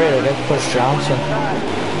 Hey, great. I got to push Johnson.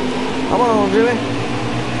 Come on, Jimmy.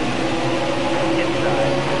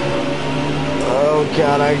 Oh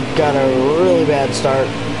god, I got a really bad start.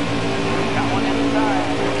 Got one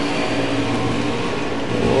inside.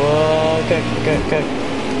 Whoa, okay.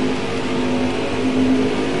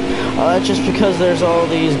 Oh, that's just because there's all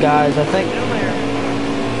these guys. I think. Still there.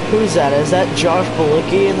 Who's that? Is that Josh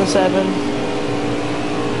Balicki in the 7?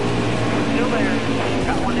 Still there.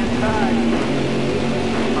 Got one inside.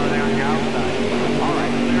 Oh, they're on the outside. All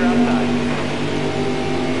right, clear outside.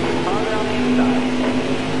 Oh, they're on the inside.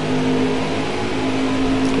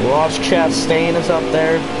 Ross Chastain is up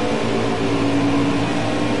there.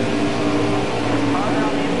 Oh, they're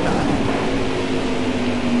on the inside.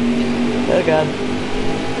 Oh god.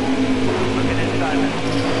 Looking inside.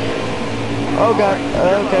 Oh god.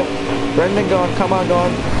 Okay. Brendan going. Come on,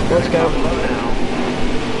 going. Let's go. Low now.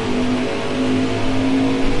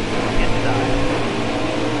 Inside.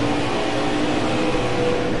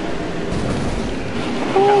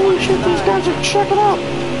 Holy shit, these guys are checking out. Or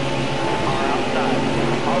outside.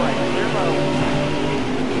 All right, clear low.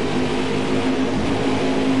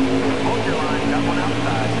 Hold your line. Got one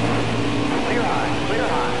outside. Clear high. Clear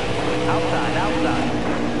high. Outside. Outside.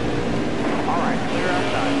 All right, clear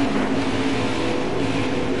outside.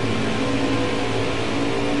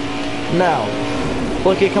 Now,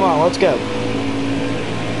 Blicky, come on, let's go.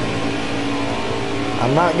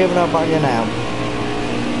 I'm not giving up on you now.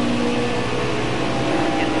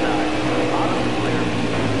 Inside. Bottom clear.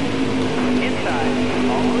 Inside.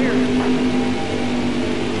 All clear.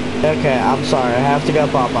 Okay, I'm sorry, I have to go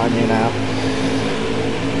pop on you now.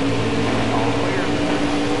 All clear.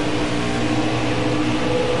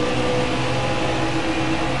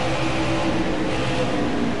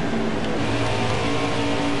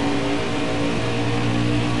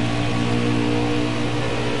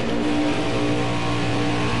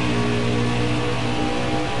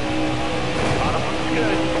 Bottom looks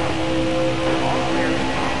good. All clear.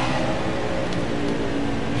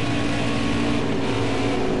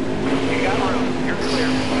 You got room. You're clear.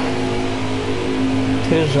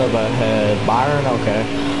 Who's up ahead? Byron? Okay.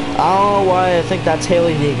 I don't know why I think that's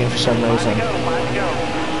Haley Deegan for some Five reason. to go. Five to go.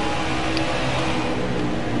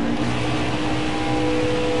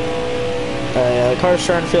 Yeah, the car's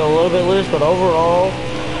starting to feel a little bit loose, but overall,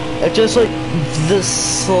 it's just like the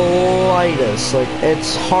slightest. Like,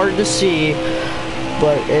 it's hard to see,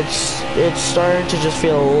 but it's starting to just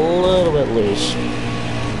feel a little bit loose.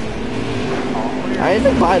 I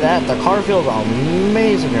didn't buy that. The car feels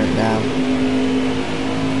amazing right now.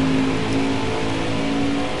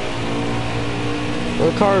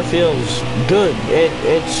 The car feels good.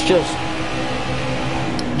 It's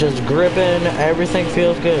just gripping. Everything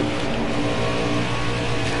feels good.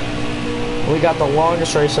 We got the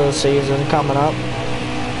longest race of the season coming up.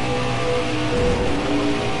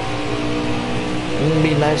 It'd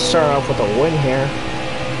be nice to start off with a win here.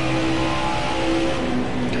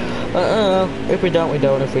 If we don't, we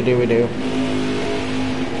don't. If we do, we do.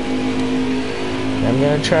 I'm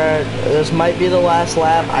gonna try. This might be the last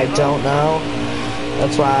lap. I don't know.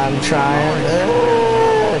 That's why I'm trying.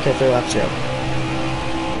 Okay, 3 laps to go.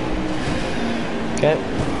 Okay.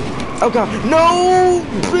 Oh god. No,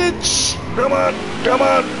 bitch! Come on,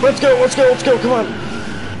 let's go, come on.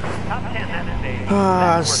 Top 10 that day.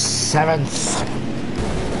 7th.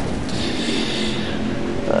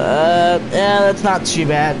 Yeah, that's not too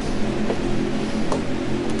bad.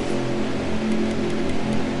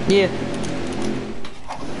 Yeah.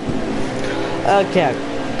 Okay.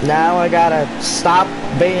 Now I gotta stop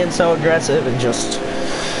being so aggressive and just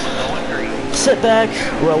sit back,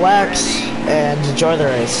 relax, and enjoy the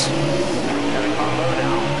race. Got a combo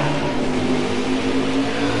now.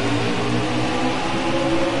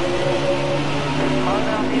 Car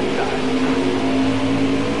down the inside.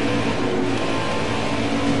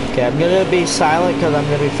 Okay, I'm gonna be silent because I'm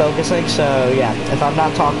gonna be focusing, so yeah, if I'm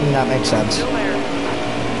not talking, that makes sense. Still there.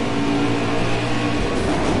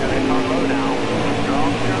 Got a combo now. You're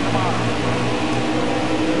all clear on the bottom.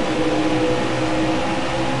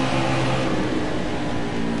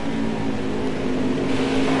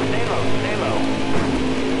 Stay low, stay low.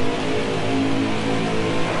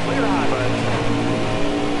 Clear high, bud.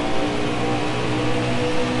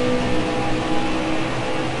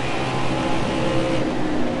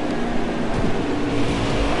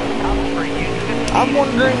 Top three, you I'm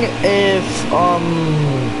wondering if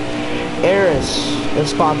Eris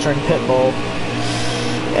is sponsoring Pitbull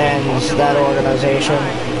and that organization.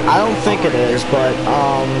 I don't think it is, but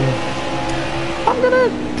I'm gonna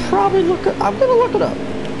probably look it. I'm gonna look it up.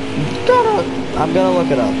 I'm gonna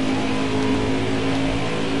look it up.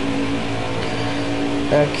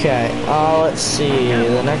 Okay. Let's see.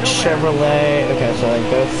 The next Chevrolet. Okay, so I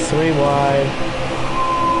go 3 wide.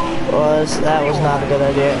 That was not a good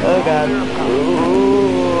idea. Oh god.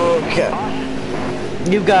 Ooh, okay.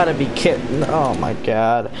 You gotta be kidding. Oh my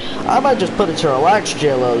god. I might just put it to relax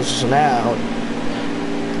JLo's now.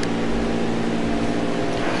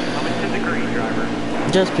 Coming to the green, driver.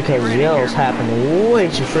 Just because yells happen way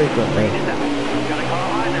too frequently. Got a car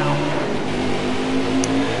high now.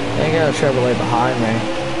 I got a Chevrolet behind me.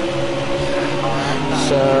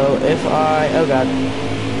 So if I, oh god.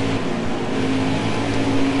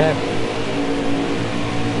 Okay.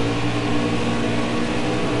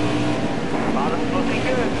 Bottom's looking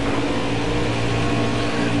good.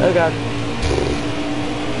 Oh god.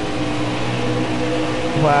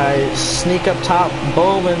 Why sneak up top,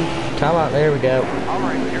 boom, and come on, there we go.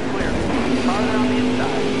 Alright, you're clear. Farther on the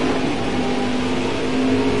inside.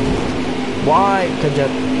 Why could you,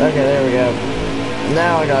 okay, there we go.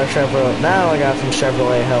 Now I got a Chevrolet, now I got some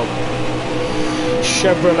Chevrolet help.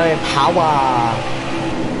 Chevrolet power.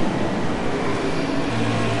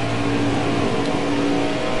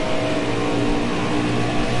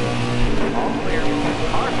 All clear.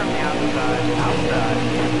 Car from the outside. Outside.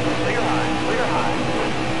 Clear high. Clear high.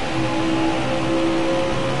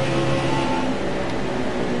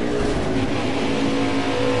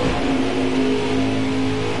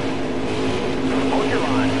 Hold your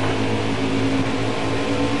line.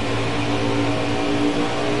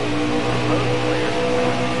 Road clear.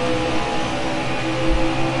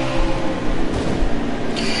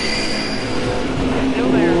 Still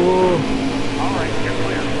there. Ooh. All right, you're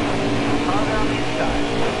clear. Car down the inside.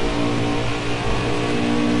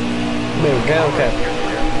 There we go, All right, okay. you're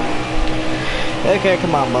clear. Okay,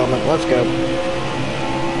 come on, moment, let's go.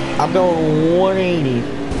 I'm going 180.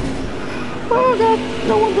 Oh god,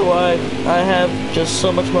 no wonder why. I have just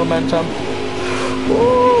so much momentum.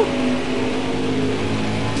 Ooh.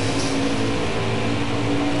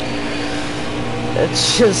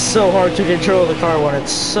 It's just so hard to control the car when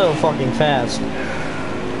it's so fucking fast.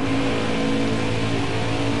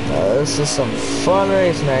 This is some fun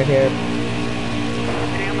racing right here.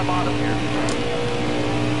 Stay on the bottom here.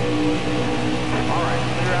 All right,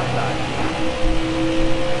 clear outside.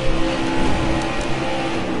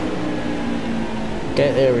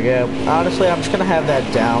 Okay, there we go. Honestly, I'm just gonna have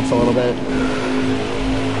that down for a little bit.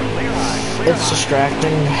 Clear high. Clear It's high.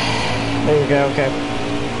 distracting. There we go, okay.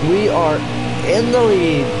 We are in the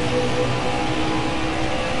lead.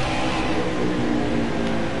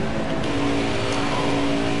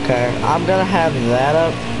 Okay, I'm gonna have that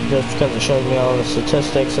up just because it shows me all the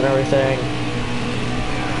statistics and everything.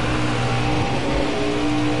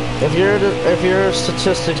 If you're a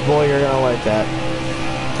statistics boy, you're gonna like that,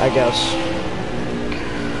 I guess.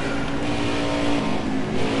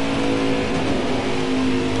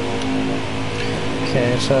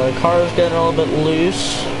 Okay, so the car is getting a little bit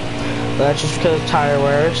loose. That's just because of tire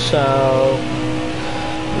wear, so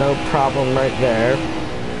no problem right there.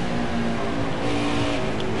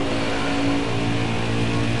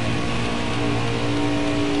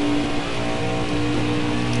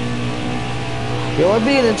 It would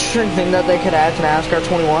be an interesting thing that they could add to NASCAR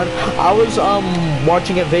 21. I was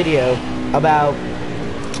watching a video about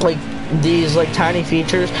like these like tiny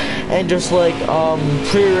features and just like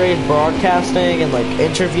pre-race broadcasting and like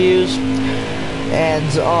interviews and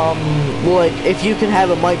like if you can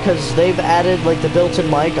have a mic, because they've added like the built-in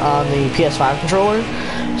mic on the PS5 controller.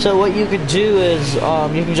 So what you could do is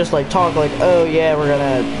you can just like talk like, oh yeah, we're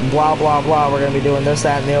gonna blah blah blah, we're gonna be doing this,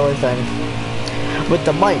 that, and the other thing with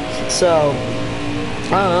the mic. So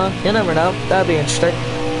I don't know, you never know, that'd be interesting.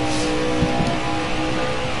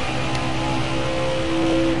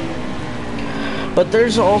 But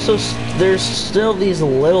there's still these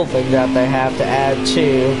little things that they have to add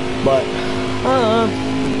too. But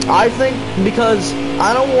I think because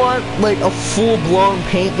I don't want like a full-blown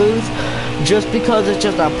paint booth, just because it's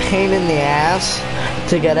just a pain in the ass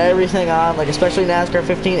to get everything on. Like especially NASCAR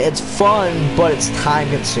 15, it's fun, but it's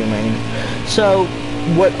time-consuming. So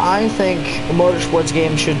what I think motorsports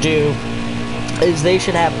games should do is they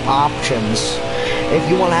should have options. If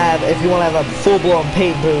you want to have a full-blown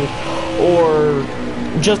paint booth, or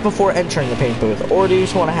just before entering the paint booth, or do you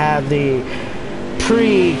just want to have the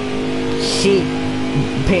pre-heat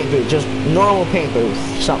paint booth, just normal paint booth,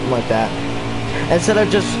 something like that, instead of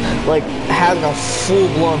just like having a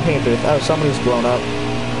full-blown paint booth. Oh, somebody's blown up.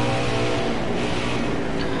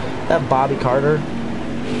 That Bobby Carter?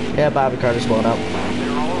 Yeah, Bobby Carter's blown up.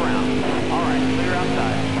 Clear all around. All right, clear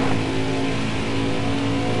outside. All clear.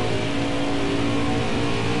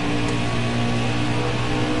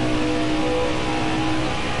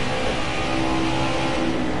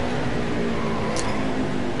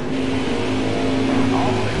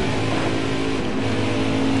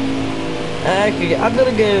 I'm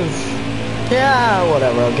gonna give, yeah,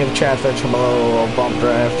 whatever. I'll give Chad Fincham a little bump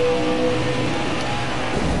draft.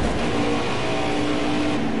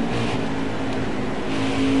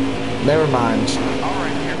 Never mind. All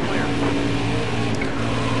right, you're clear.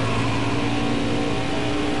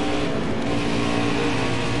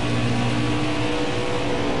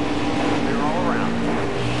 Clear all around.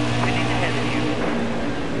 Heading ahead of you.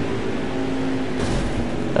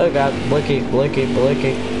 Oh god, blicky.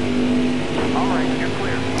 All right, you're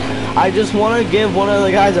clear. I just want to give one of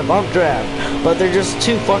the guys a bump draft, but they're just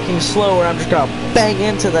too fucking slow where I'm just gonna bang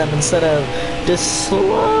into them instead of just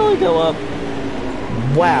slowly go up.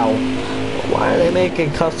 Wow. Why are they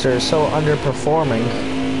making Custer so underperforming?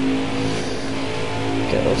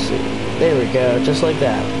 Okay, let's see. There we go, just like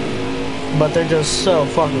that. But they're just so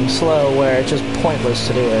fucking slow where it's just pointless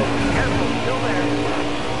to do it. Careful, still there.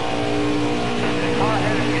 The car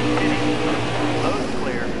ahead of you is hitting. Road's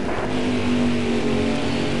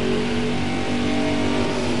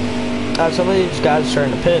clear. Some of these guys are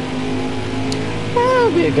starting to pit.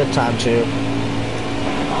 That'll be a good time too.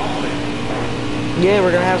 Yeah,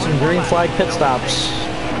 we're gonna have some green flag pit stops.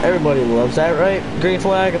 Everybody loves that, right? Green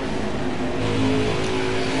flag.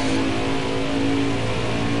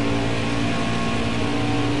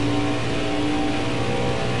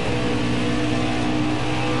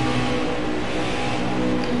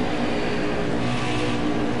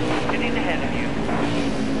 Getting ahead of you.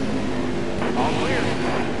 All clear.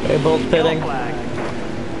 They're both pitting. Yellow flag.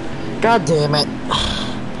 God damn it.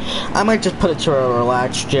 I might just put it to a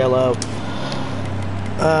relaxed yellow.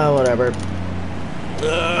 Whatever.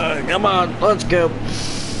 Come on, let's go.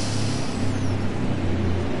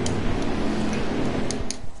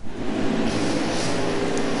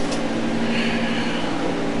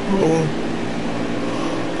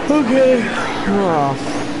 Okay. Oh.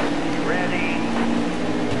 Ready.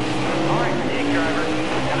 All right, Dick driver.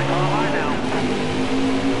 Gonna call a line now.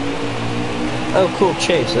 Oh, cool.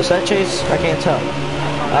 Chase. Is that Chase? I can't tell.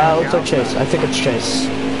 Looks like Chase. I think it's Chase.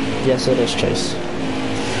 Yes, it is Chase.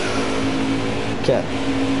 Okay.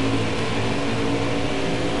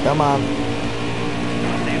 Come on.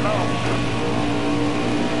 Stay low.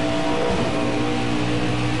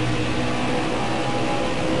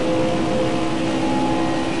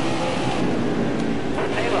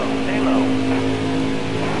 Stay low, stay low.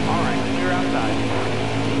 All right, clear outside.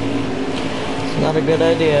 It's not a good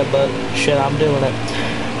idea, but shit, I'm doing it.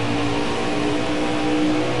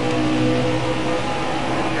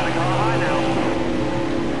 Gotta call a line now.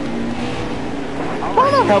 All Why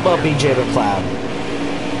right, not help out BJ McLeod?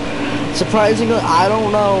 Surprisingly, I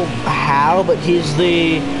don't know how, but he's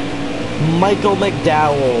the Michael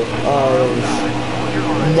McDowell of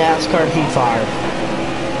NASCAR Heat 5.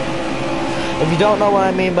 If you don't know what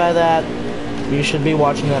I mean by that, you should be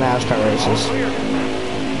watching the NASCAR races.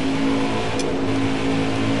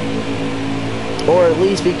 Or at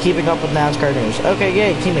least be keeping up with NASCAR news. Okay,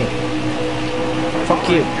 yay, teammate. Fuck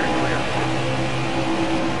you.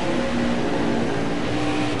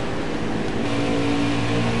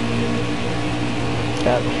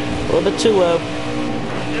 Got a little bit too low.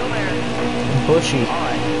 Still there. Bushy. All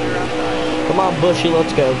right, clear outside. Come on, Bushy,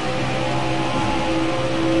 let's go.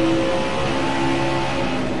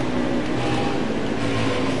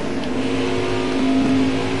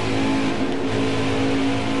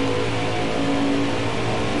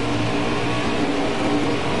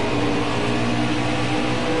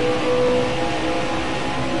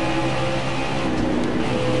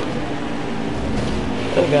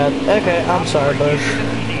 Oh god. Okay, I'm sorry, Bush.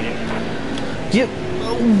 You.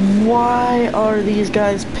 Why are these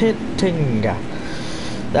guys pitting?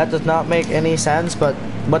 That does not make any sense, but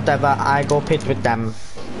whatever, I go pit with them.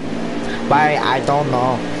 Why? I don't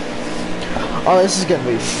know. Oh, this is gonna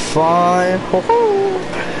be fun.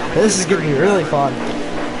 This is gonna be really fun.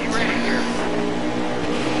 You ready here?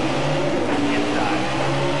 Inside.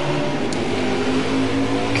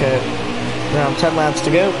 Okay. Now 10 laps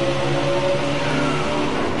to go.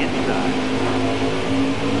 Inside.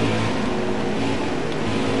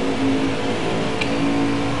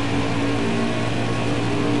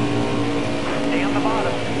 Stay on the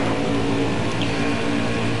bottom.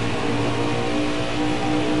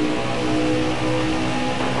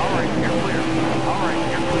 All right, you're clear. All right,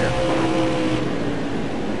 you're clear.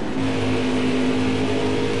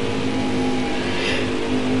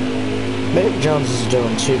 Maybe Jones is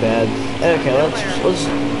doing too bad. Okay, let's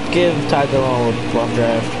give Ty Dillon a bump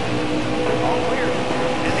draft. All clear.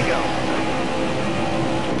 Good to go.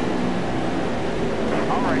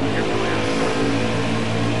 All right, you're clear.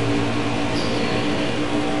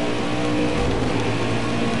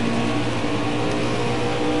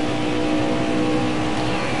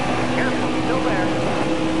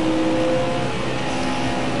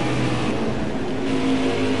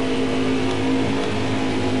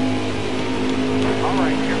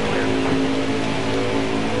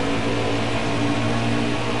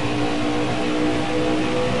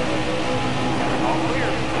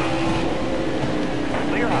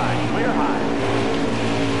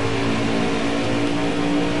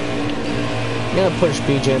 I'm gonna push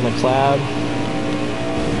BJ McLeod.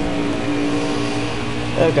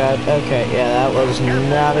 Oh god, okay, yeah, that was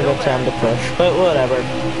not a good time to push, but whatever.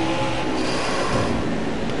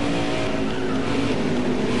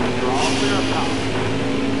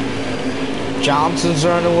 Johnson's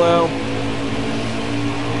running low.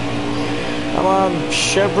 Come on,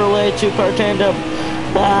 Chevrolet 2-car tandem.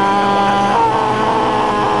 Ah!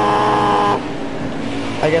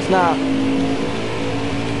 I guess not.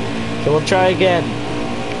 So we'll try again.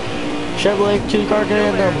 Chevrolet 2-car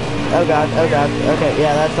tandem. Oh god, oh god. Okay,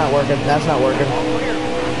 yeah, that's not working. That's not working.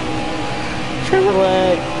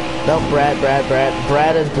 Chevrolet. Nope, Brad.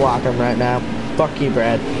 Brad is blocking right now. Fuck you,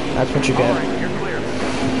 Brad. That's what you get.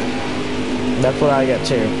 That's what I get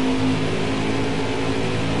too.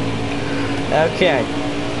 Okay.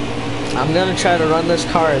 I'm gonna try to run this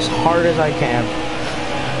car as hard as I can.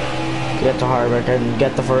 Get to Harvick and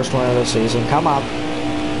get the first win of the season. Come on.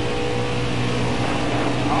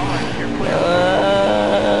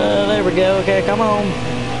 There we go. Okay, come on.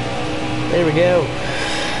 There we go.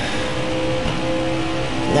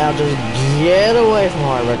 Now just get away from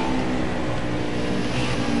Harvick.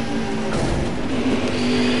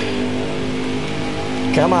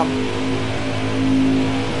 Come on.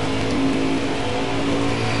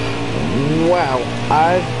 Wow,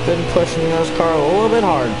 I've been pushing this car a little bit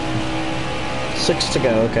hard. 6 to go,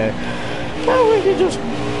 okay. Well, we can just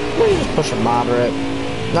push it moderate.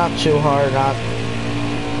 Not too hard,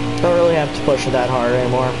 don't really have to push it that hard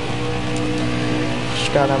anymore.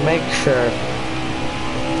 Just gotta make sure.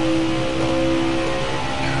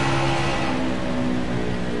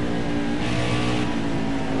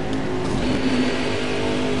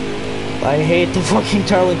 I hate the fucking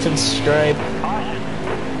Darlington stripe.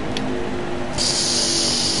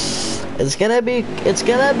 It's gonna be,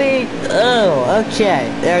 oh, okay.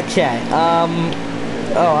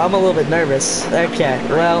 Oh, I'm a little bit nervous. Okay,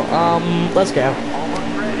 well, let's go.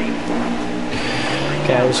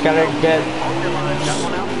 Okay, just gotta get,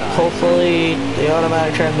 hopefully, the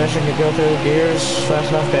automatic transmission can go through the gears fast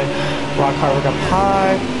enough. Okay, lock Harvick up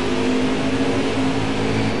high.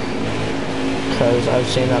 Because I've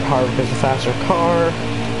seen that Harvick is a faster car.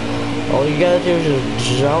 All you gotta do is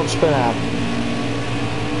just don't spin out.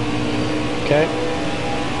 Okay.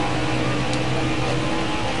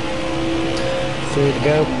 3 to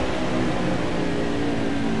go.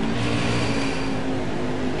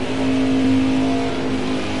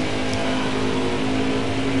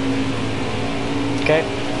 Okay.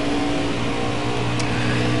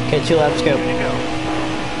 Okay, 2 laps go.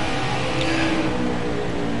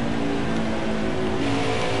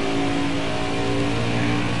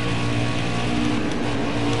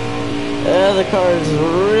 The car is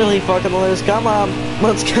really fucking loose. Come on,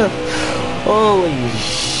 let's go. Holy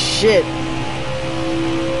shit.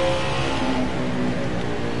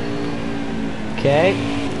 Okay,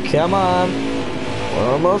 come on.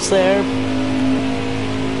 We're almost there.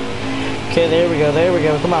 Okay, there we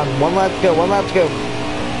go, Come on, 1 lap to go, 1 lap to go.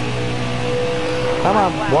 Come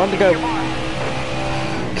on, 1 to go.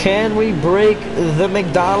 Can we break the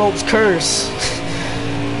McDonald's curse?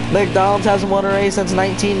 McDonald's hasn't won a race since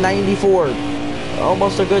 1994.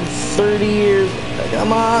 Almost a good 30 years.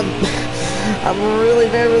 Come on. I'm really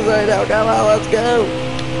nervous right now. Come on, let's go.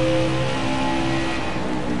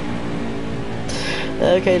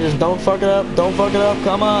 Okay, just don't fuck it up. Don't fuck it up.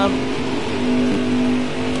 Come on.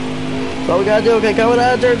 That's all we gotta do. Okay, coming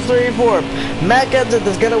out of turns 3 and 4. Matt Kenseth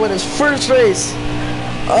is gonna win his first race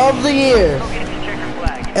of the year.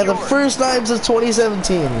 And the first time since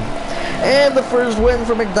 2017. And the first win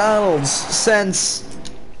for McDonald's since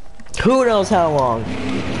who knows how long.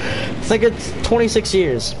 I think it's 26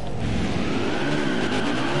 years.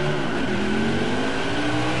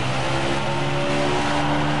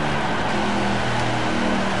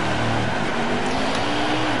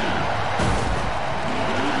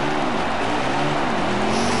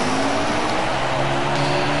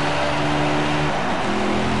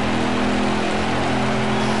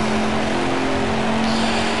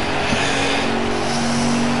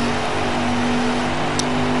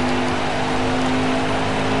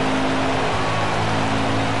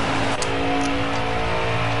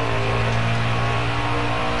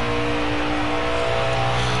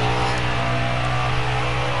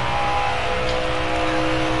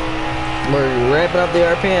 We're ramping up the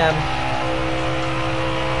RPM.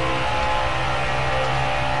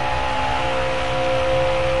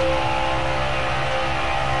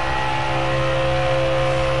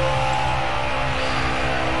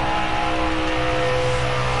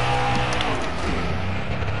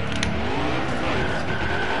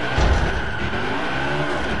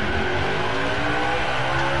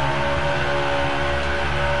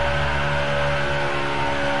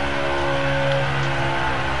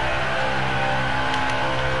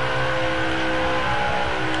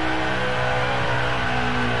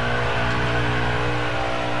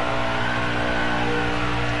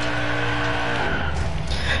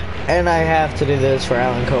 And I have to do this for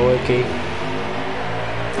Alan Kowicki.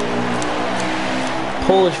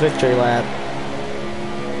 Polish victory lap.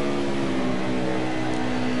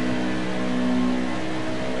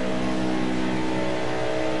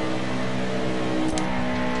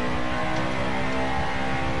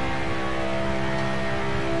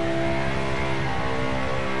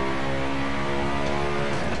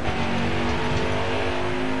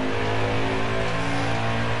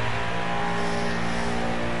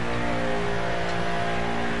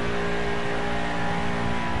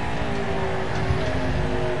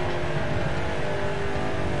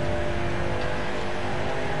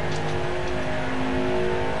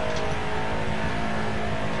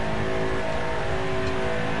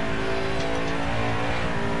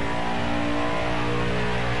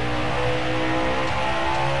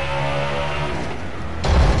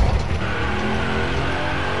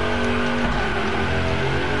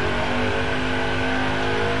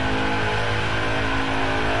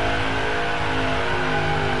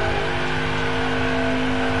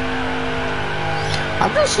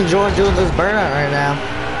 I'm just enjoying doing this burnout right now.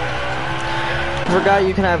 I forgot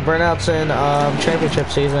you can have burnouts in championship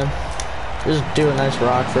season. Just do a nice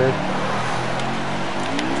Rockford.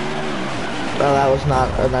 Oh, that was not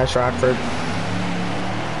a nice Rockford.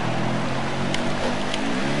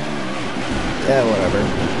 Yeah,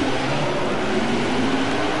 whatever.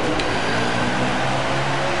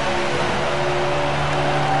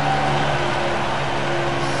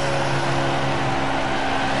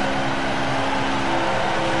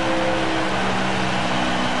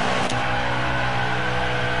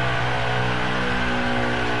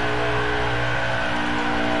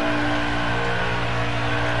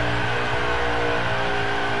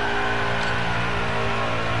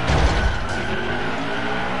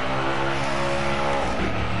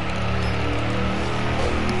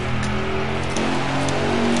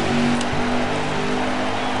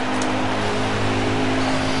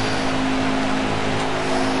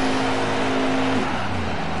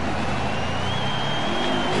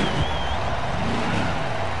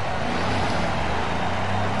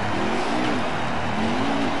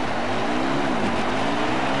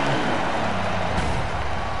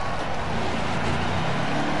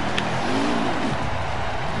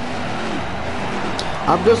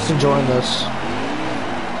 I'm just enjoying this.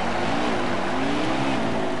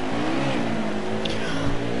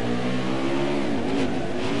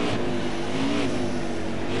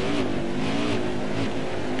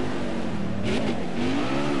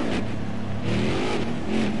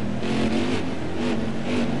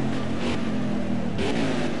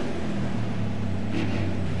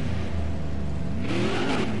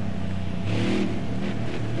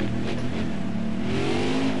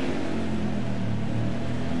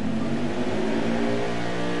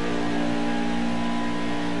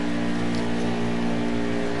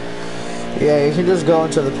 Yeah, you can just go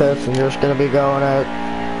into the pits and you're just gonna be going at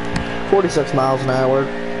 46 miles an hour,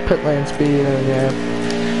 pit lane speed, and yeah.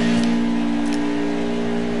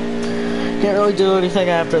 Can't really do anything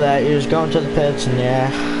after that, you just go into the pits and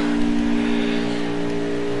yeah.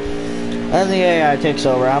 And the AI takes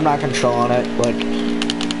over, I'm not controlling it, like,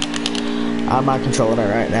 I'm not controlling it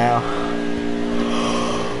right now.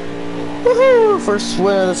 Woohoo! First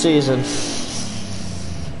win of the season.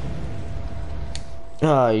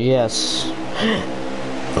 Yes.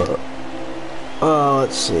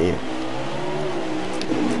 Let's see.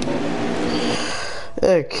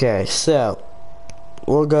 Okay, so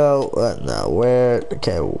we'll go. No, where?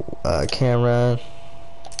 Okay, camera.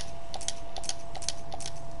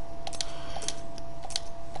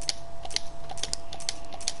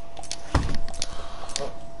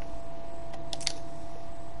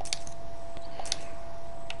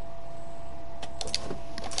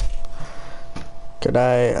 Could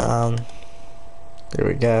I, there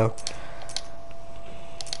we go.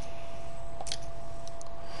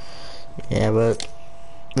 Yeah, but,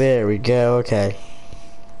 there we go, okay.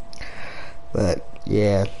 But,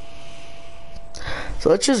 yeah. So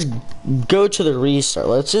let's just go to the restart.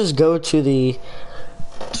 Let's just go to the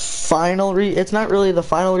final it's not really the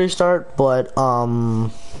final restart, but,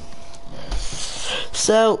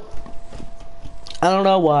 so, I don't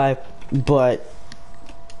know why, but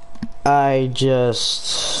I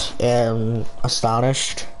just am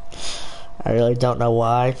astonished. I really don't know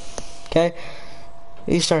why. Okay,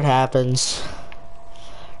 restart happens.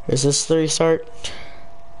 Is this the restart?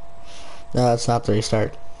 No, it's not the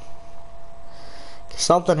restart.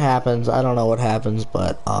 Something happens. I don't know what happens,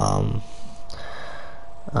 but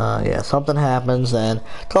yeah, something happens. Then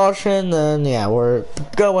caution. Then yeah, we're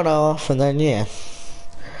going off, and then yeah,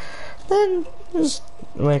 then just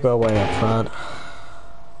make our way up front.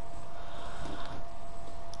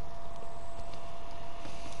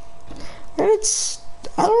 And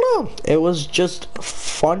I don't know, it was just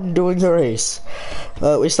fun doing the race.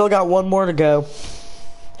 We still got one more to go.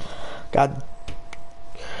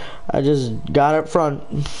 I just got up front.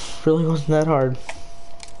 Really wasn't that hard.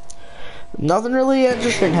 Nothing really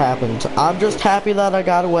interesting happened. I'm just happy that I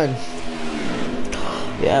got a win.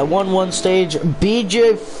 Yeah, I won one stage.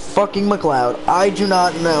 BJ fucking McLeod. I do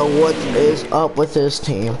not know what is up with this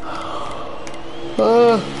team.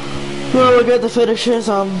 Look at the finishes.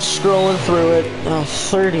 I'm scrolling through it.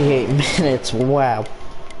 38 minutes. Wow.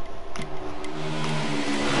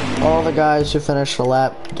 All the guys who finished the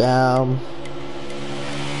lap down.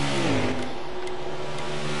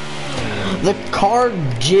 The car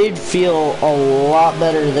did feel a lot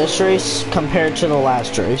better this race compared to the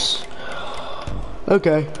last race.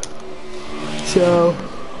 Okay. So,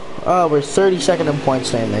 we're 32nd in point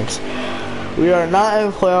standings. We are not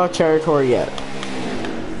in playoff territory yet.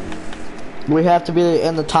 We have to be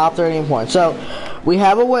in the top 30 in points. So, we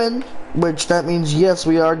have a win, which that means, yes,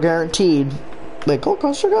 we are guaranteed. Like, Gold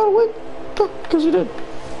Coaster got a win? Because he did.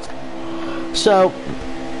 So,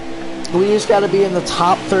 we just got to be in the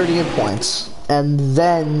top 30 in points. And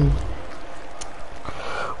then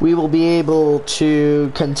we will be able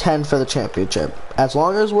to contend for the championship. As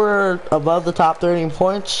long as we're above the top 30 in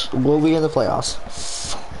points, we'll be in the playoffs.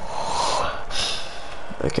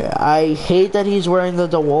 Okay, I hate that he's wearing the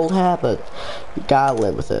DeWalt hat, but you gotta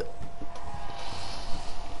live with it.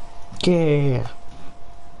 Yeah.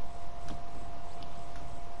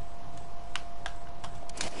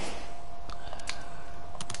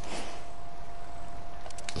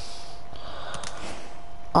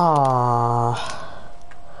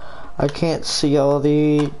 I can't see all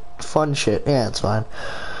the fun shit. Yeah, it's fine.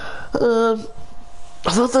 I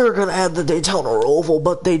thought they were gonna add the Daytona Roval,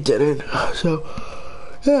 but they didn't. So,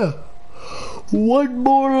 yeah. One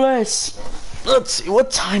more less. Let's see, what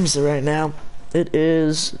time is it right now? It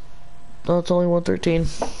is... Oh, it's only 1:13.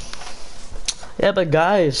 Yeah, but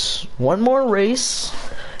guys, one more race.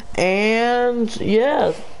 And,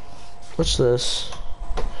 yeah. What's this?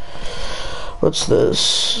 What's this?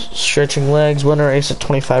 Stretching legs, winner race at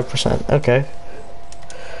 25%. Okay.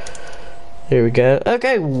 Here we go.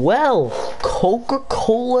 Okay, well,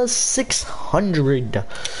 Coca-Cola 600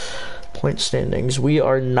 point standings. We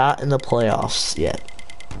are not in the playoffs yet.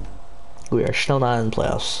 We are still not in the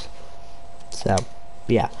playoffs. So,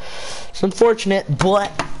 yeah. It's unfortunate,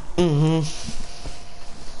 but...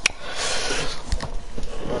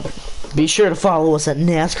 Be sure to follow us at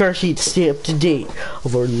NASCAR Heat to stay up to date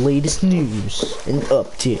of our latest news and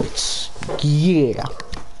updates. Yeah.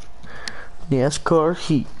 NASCAR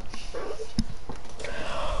Heat.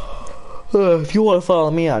 If you want to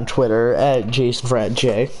follow me on Twitter at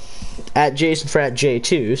JasonFratJ, at JasonFratJ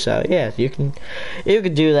too. So yeah, you can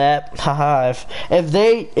do that. Haha. If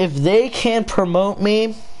they can promote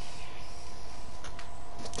me.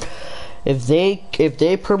 If they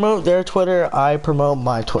promote their Twitter, I promote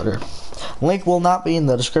my Twitter. Link will not be in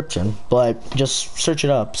the description, but just search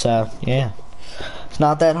it up. So yeah, it's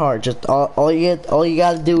not that hard. Just all you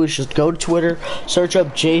gotta do is just go to Twitter, search up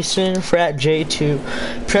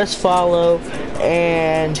JasonFratJ2, press follow,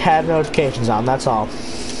 and have notifications on. That's all.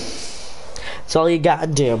 That's all you gotta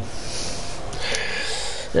do.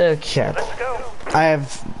 Okay. Let's go. I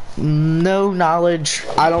have no knowledge.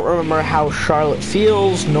 I don't remember how Charlotte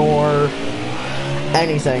feels, nor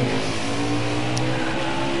anything.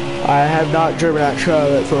 I have not driven at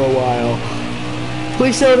Charlotte for a while.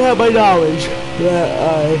 Please don't have my knowledge that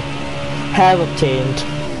I have obtained.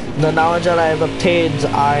 The knowledge that I have obtained,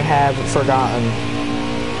 I have forgotten.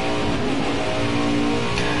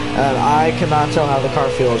 And I cannot tell how the car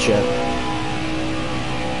feels yet.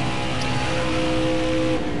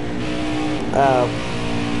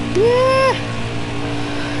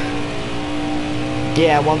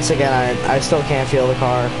 Yeah, once again, I still can't feel the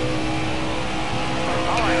car.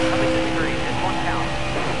 Alright, let me disagree. Just one count.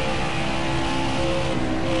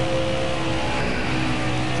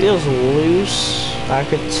 Feels loose, I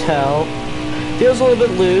could tell. Feels a little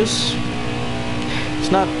bit loose.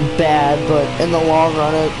 It's not bad, but in the long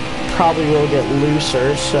run, it probably will get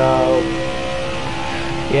looser, so...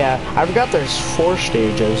 Yeah, I forgot there's 4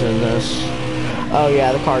 stages in this. Oh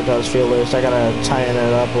yeah, the car does feel loose. I gotta tighten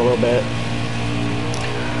it up a little bit.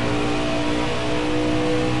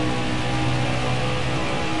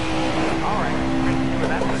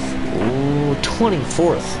 Ooh,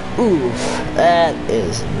 24th. Oof, that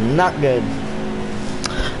is not good.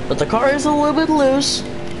 But the car is a little bit loose.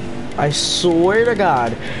 I swear to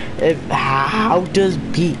God. How is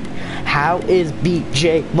BJ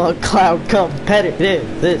McLeod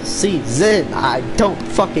competitive this season? I don't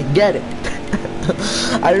fucking get it.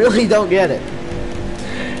 I really don't get it.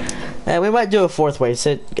 And we might do a fourth race.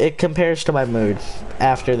 It compares to my mood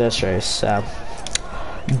after this race. So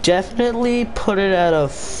definitely put it at a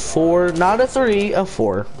 4, not a 3, a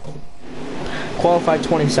 4. Qualified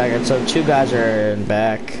 22nd, so 2 guys are in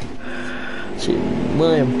back. Let's see,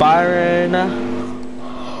 William Byron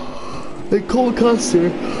and Cole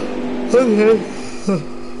Custer. Okay.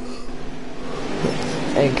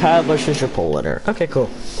 And Kyle Busch is your pole winner. Okay, cool.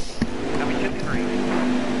 Coming to the green.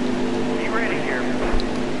 Be ready here.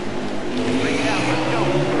 Bring it out. Let's go.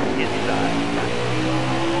 Inside.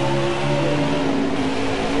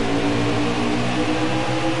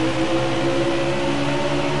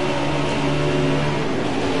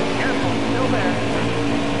 Careful. Still there.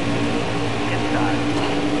 Inside.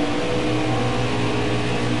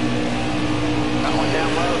 That one down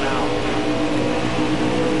low now.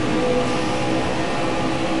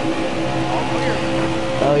 All clear.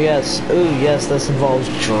 Oh yes, ooh yes, this involves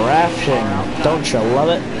drafting. Don't you love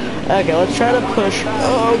it? Okay, let's try to push.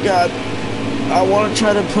 Oh god, I want to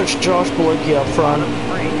try to push Josh Bilicki up front.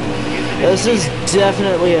 This is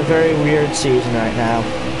definitely a very weird season right now.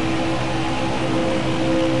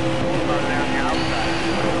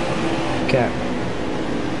 Okay.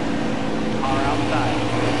 Car outside.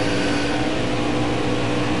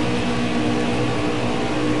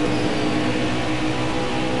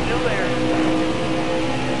 Still there.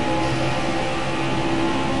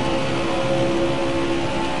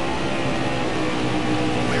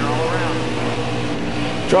 Clear all around.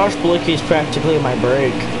 Josh Bilicki's practically my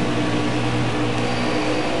break.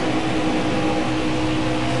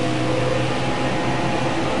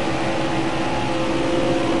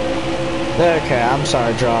 Okay, I'm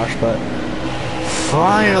sorry, Josh, but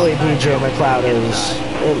finally BJ McLeod is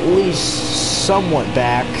at least somewhat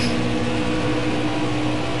back.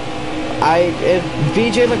 If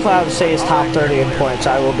BJ McLeod stays top 30 in points,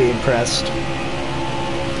 I will be impressed.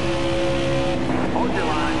 Hold your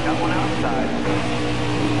line. Got one outside.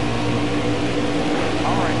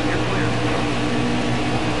 All right, you're clear.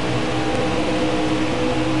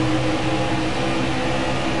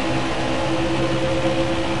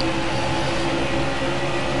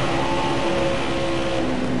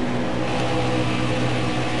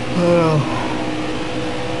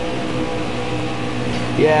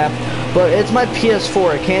 Yeah, but it's my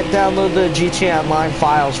PS4. I can't download the GTA Online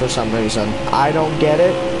files for some reason. I don't get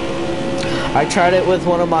it. I tried it with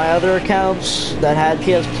one of my other accounts that had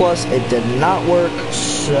PS Plus. It did not work,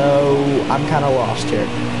 so I'm kind of lost here.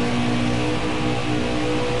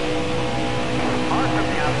 Car from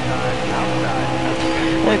the outside.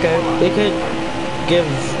 Outside. Okay, we could give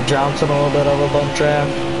Johnson a little bit of a bump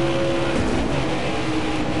draft.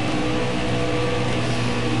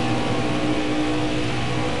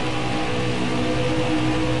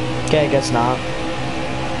 Okay, I guess not.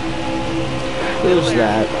 Who's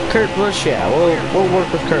that? Kurt Busch? Yeah, we'll work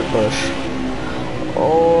with Kurt Busch.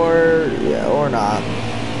 Or yeah, or not.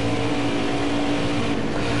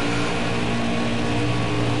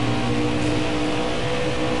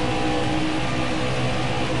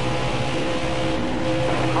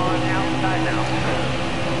 Car on the outside now.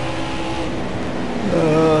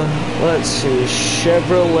 Let's see,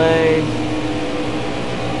 Chevrolet.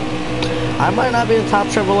 I might not be the top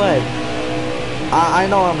Chevrolet. I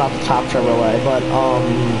know I'm not the top Chevrolet, but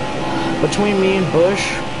between me and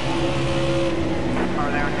Bush, Car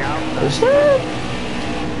there on the outside. is there?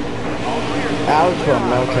 All clear. Alex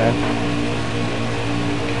Bowman, okay.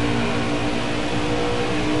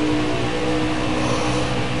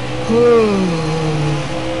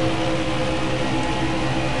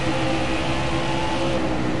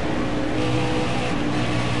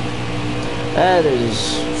 That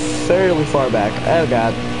is fairly far back. Oh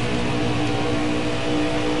god.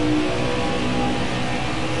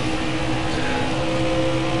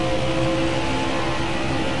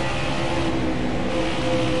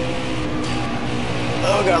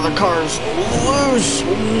 Oh god, the car's loose!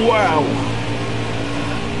 Wow!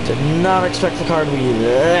 Did not expect the car to be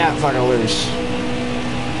that fucking loose.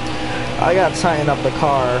 I gotta tighten up the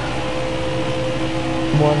car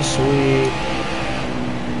once we...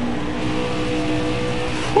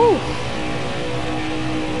 Whew!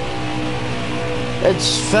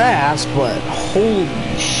 It's fast, but holy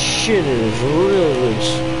shit, it is really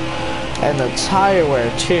loose. And the tire wear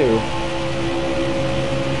too.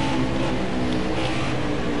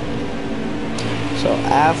 So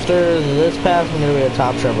after this pass, I'm gonna be a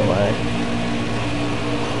top Chevrolet.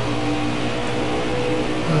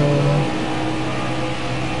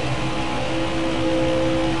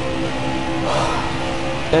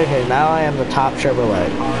 Okay, now I am the top Chevrolet.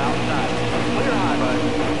 Car outside. Clear high, bud.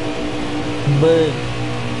 but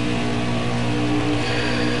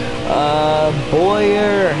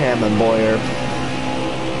Boyer, Hammond Boyer.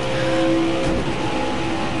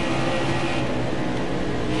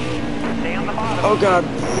 Stay on the bottom. Oh god,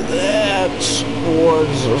 that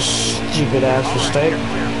was a stupid ass mistake.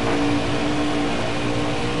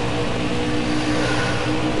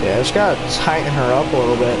 Yeah, just gotta tighten her up a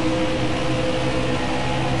little bit.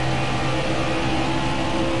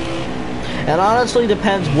 And honestly,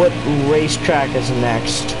 depends what racetrack is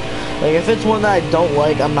next. Like, if it's one that I don't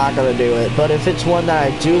like, I'm not gonna do it. But if it's one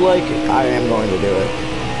that I do like, I am going to do it.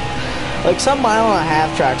 Like, some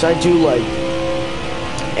mile-and-a-half tracks, I do like.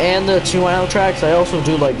 And the 2-mile tracks, I also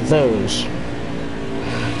do like those.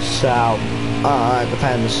 So, it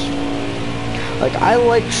depends. Like, I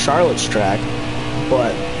like Charlotte's track,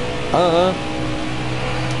 but,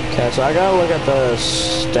 okay, so I gotta look at the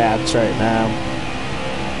stats right now.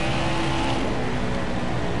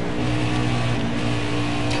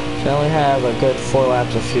 So I only have a good 4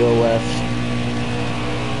 laps of fuel left.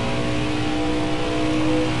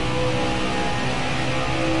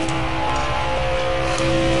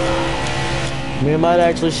 We might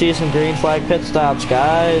actually see some green flag pit stops,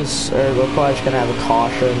 guys, or we're probably just gonna have a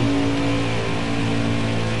caution.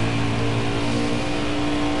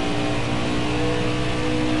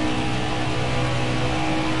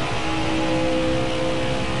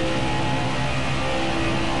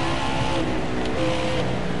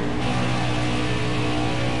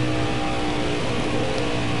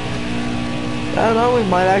 I don't know, we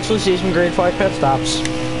might actually see some green flag pit stops.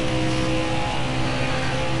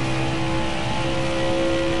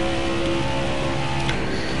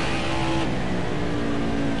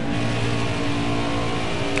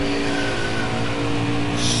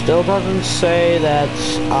 Still doesn't say that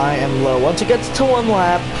I am low. Once it gets to 1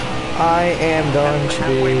 lap, I am going to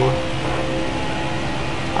be...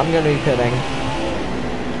 I'm going to be pitting.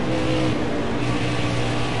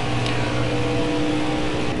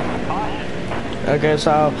 Okay,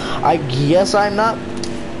 so I guess I'm not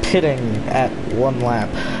pitting at 1 lap.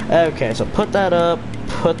 Okay, so put that up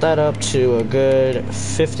to a good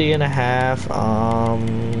 50 and a half.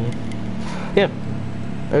 Yeah,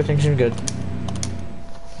 everything seems good.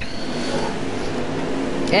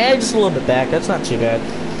 And just a little bit back, that's not too bad.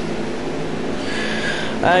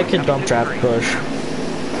 I can dump traffic push.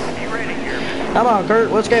 Come on,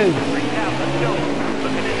 Kurt, let's go.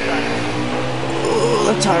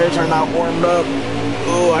 Ooh, the tires are not warmed up.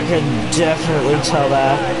 Oh, I can definitely tell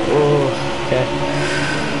that. Oh, okay.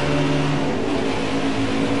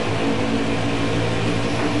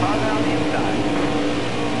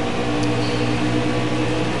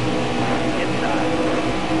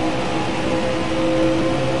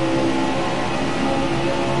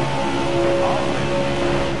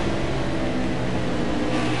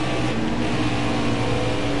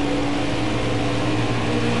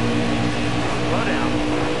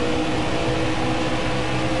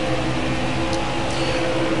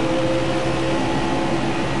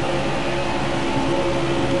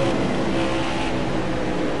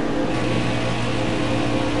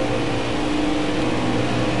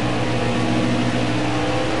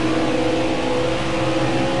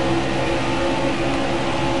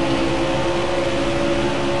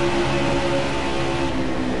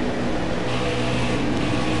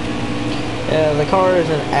 Yeah, the car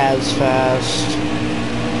isn't as fast.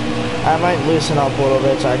 I might loosen up a little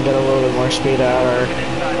bit so I can get a little bit more speed out of her.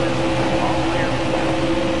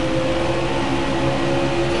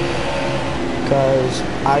 Because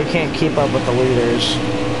I can't keep up with the leaders.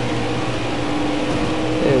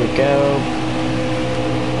 There we go.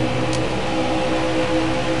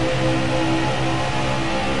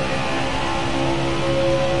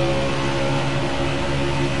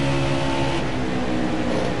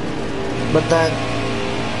 But then,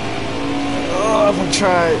 oh, if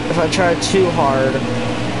I try too hard,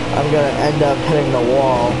 I'm gonna end up hitting the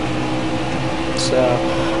wall. So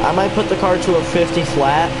I might put the car to a 50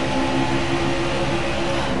 flat,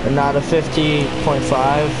 and not a 50.5.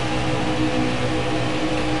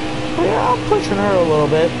 Yeah, I'm pushing her a little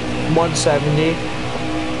bit. 170.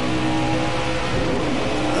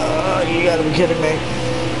 You gotta be kidding me.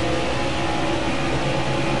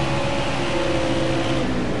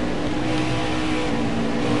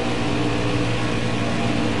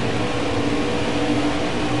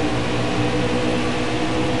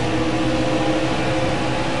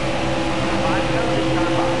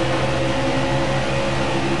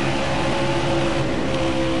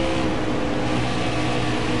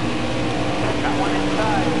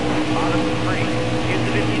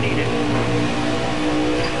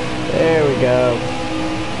 There we go.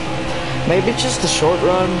 Maybe just a short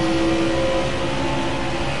run.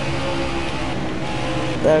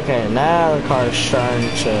 Okay, now the car is starting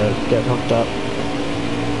to get hooked up.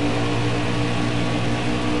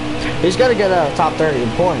 He's got to get out of top 30 in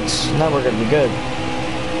points. Then we're going to be good.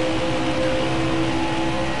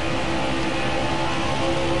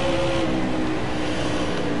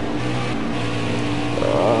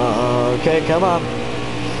 Okay, come on.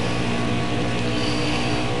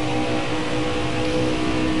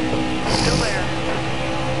 Still there.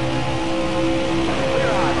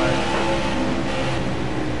 Clear high, bud.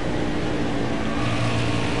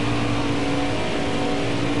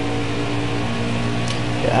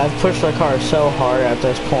 Yeah, I've pushed the car so hard at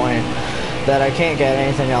this point that I can't get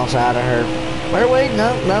anything else out of her. Or wait,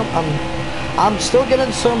 no, I'm still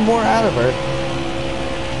getting some more out of her.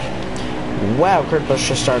 Wow, Kurt Busch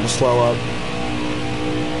just started to slow up.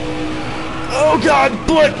 Oh God,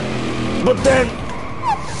 but then.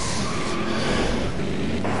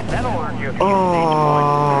 That'll earn you a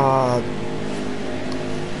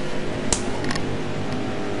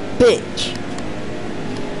few Bitch.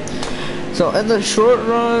 So in the short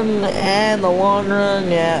run and the long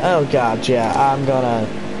run, yeah. Oh God, yeah. I'm gonna.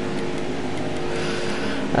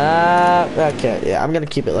 Okay, yeah. I'm gonna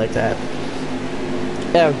keep it like that.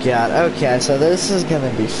 Oh God. Okay, so this is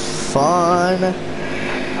gonna be fun.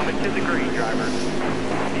 Coming to the green, driver.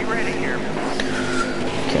 Be ready here.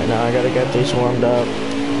 Okay, now I gotta get these warmed up.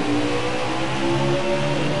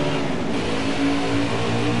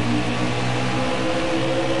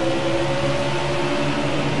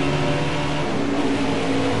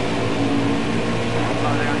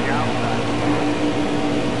 Oh, they're on your outside.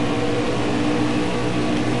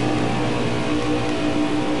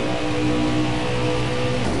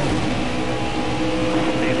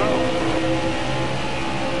 Stay low.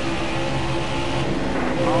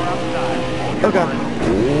 Car outside. Okay.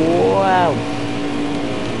 Wow.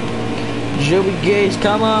 Joey Gates,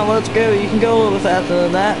 come on, let's go. You can go a little bit faster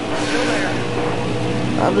than that. Still there.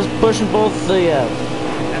 I'm just pushing both the.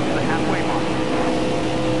 That's the halfway mark.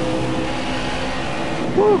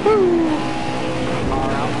 Woohoo!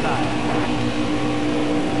 Car outside.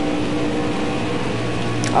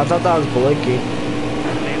 I thought that was Blinky.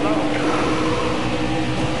 Stay low.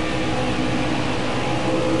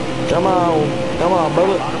 Come on,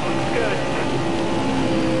 Bubba. Bottom looks good.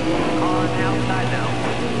 Car on the outside now.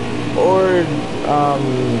 Or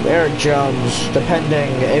Eric Jones, depending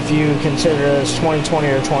if you consider this 2020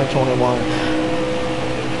 or 2021.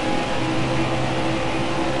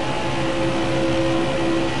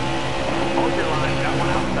 Hold your line. Got one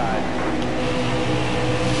outside.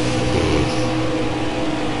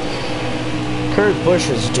 Kurt Busch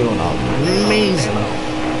is doing amazing. All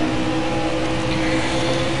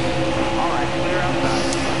right, clear outside.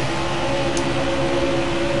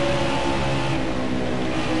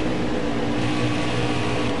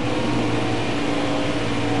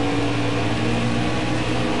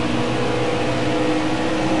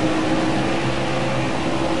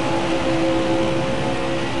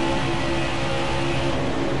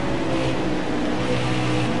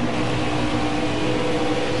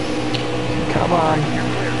 Come on. You're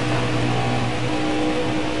clear.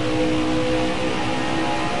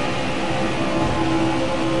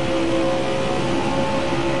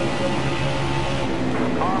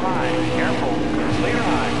 Car high. Careful. Clear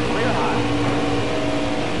high. Clear high.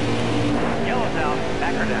 Yellow's out.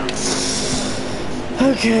 Back her down.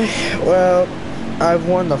 Okay, well, I've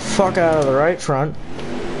worn the fuck out of the right front.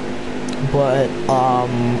 But,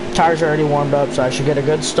 tires are already warmed up, so I should get a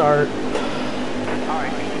good start. All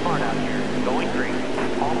right, be smart out here. Going green.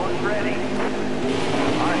 Almost ready.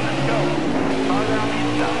 All right, let's go. Cars are on the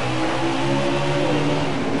inside.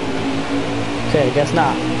 Okay, guess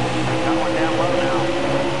not. Got one down low now.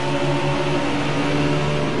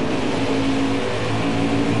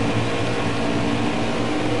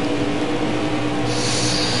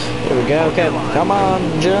 Here we go, okay, come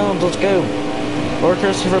on, Jones, let's go. Or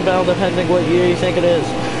Christopher Bell, depending what year you think it is.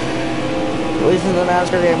 At least in the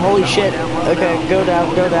NASCAR game, holy shit. Okay, go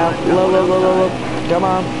down, low, low. Come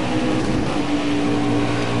on.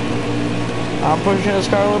 I'm pushing this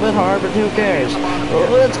car a little bit hard, but who cares?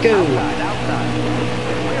 Let's go. Outside, outside.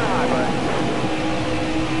 Clear high, bud.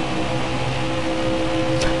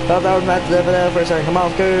 Thought that was Matt Devanel for a second. Come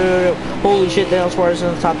on, let's go. Holy shit, down Suarez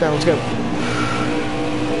in the top down, let's go.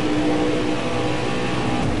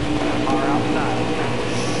 Car outside.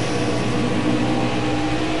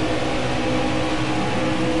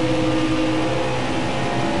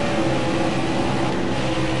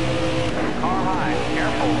 Car high.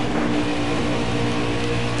 Careful.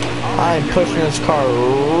 I'm pushing this car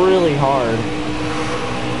really hard.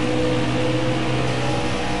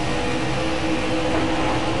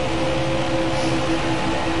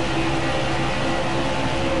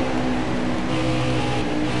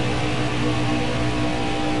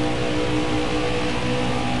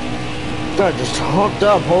 car just hooked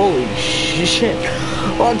up. Holy shit.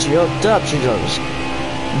 Once she hooked up, she just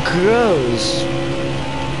goes.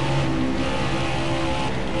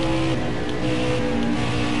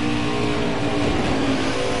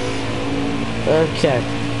 Okay.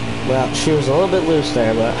 Well, she was a little bit loose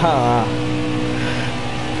there, but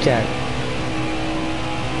okay.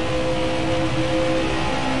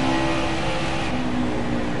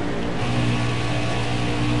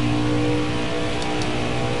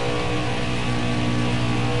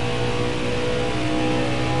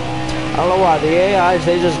 I don't know why the AIs,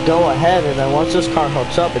 they just go ahead, and then once this car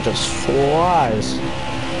hooks up, it just flies.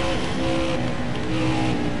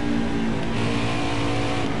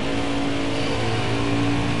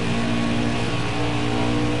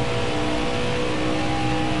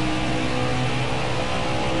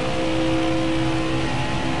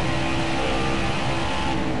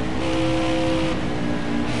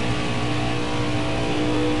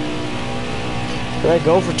 Did I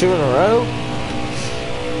go for 2 in a row?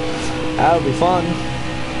 That would be fun.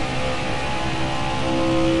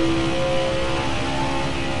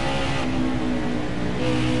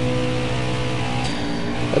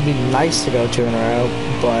 It'd be nice to go 2 in a row,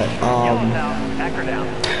 but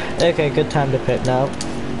okay, good time to pit now.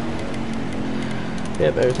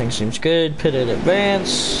 Yep, everything seems good. Pit in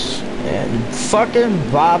advance, and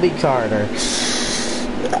fucking Bobby Carter.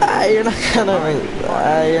 You're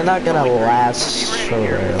not gonna last for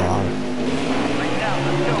very long.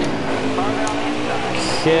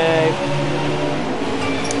 Okay.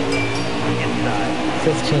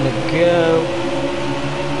 15 to go.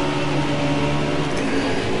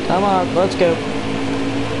 Come on, let's go.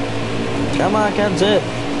 Come on, Kenseth.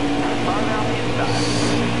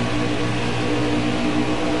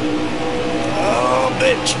 Oh,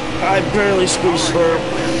 bitch. I barely squeezed through.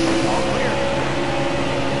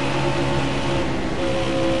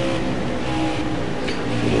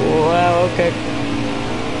 Wow, okay.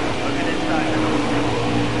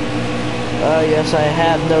 Yes, I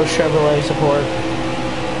have no Chevrolet support.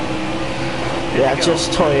 Yeah,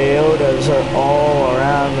 just Toyotas are all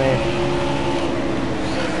around me.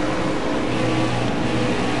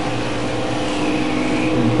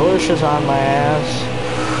 Bush is on my ass.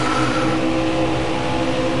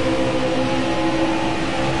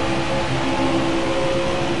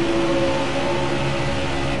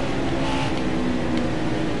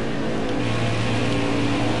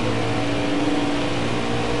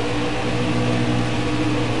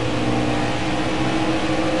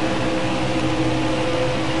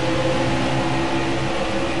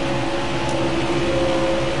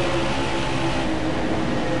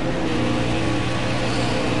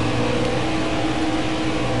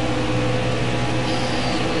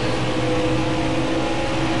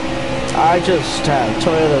 I just have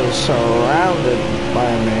Toyotas surrounded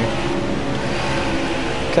by me.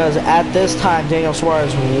 Because at this time, Daniel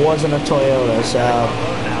Suarez wasn't a Toyota, so...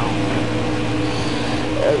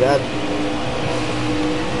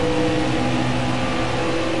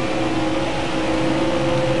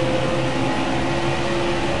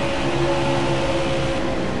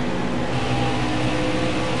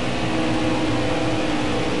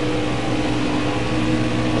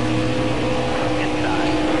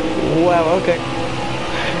 Wow, okay.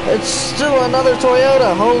 It's still another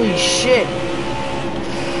Toyota, holy shit.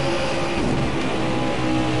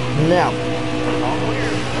 Now.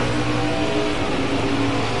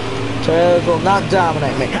 Toyota will not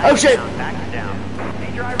dominate me. Oh shit!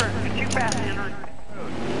 Hey driver, you're too fast in the road.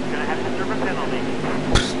 You're gonna have to serve a penalty.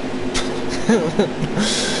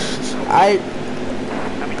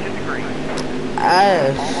 Coming to the green.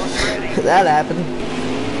 Almost ready. That happened.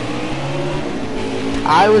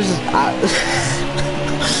 I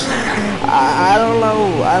don't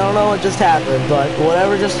know what just happened, but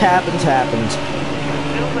whatever just happened. Still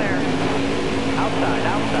there. Outside.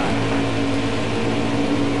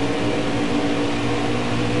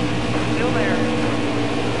 Still there.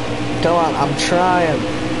 Come on, I'm trying.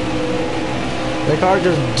 The car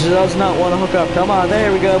just does not want to hook up. Come on,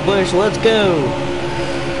 there we go, Bush, let's go.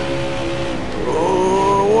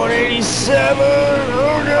 Oh, 187,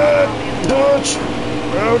 oh god, Bush.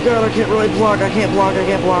 Oh god, I can't really block, I can't block.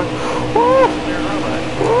 Woo!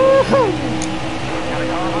 Woo!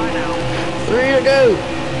 3 to go.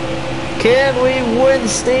 Can we win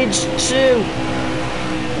stage 2?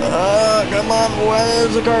 Come on,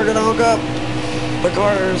 when's the car gonna hook up? The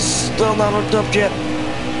car is still not hooked up yet.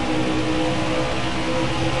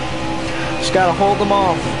 Just gotta hold them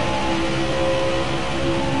off.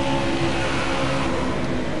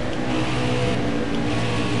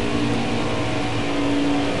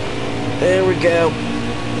 There we go.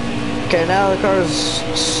 Okay, now the car's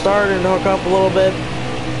starting to hook up a little bit.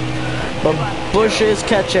 But Bush is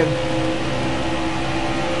catching.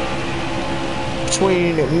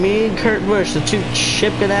 Between me and Kurt Busch, the two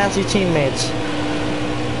Chip Ganassi teammates.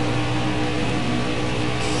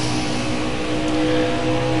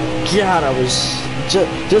 God, I was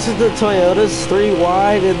just with the Toyotas 3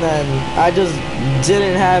 wide, and then I just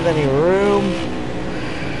didn't have any room.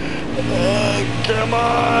 Come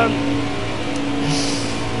on!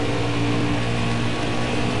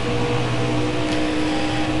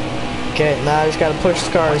 Okay, now I just gotta push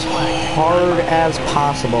the car as hard as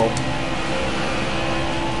possible.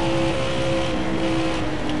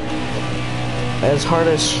 As hard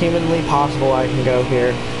as humanly possible I can go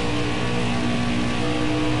here.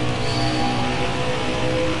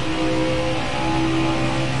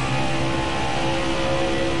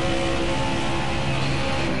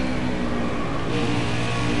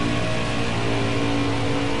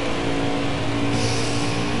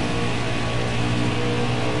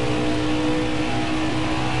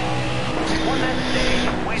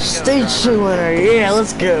 Stage 2 winner, yeah,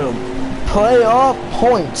 let's go. Playoff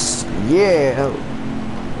points, yeah.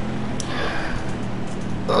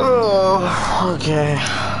 Oh, okay.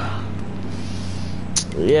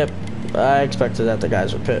 Yep, I expected that the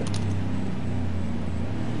guys would pit.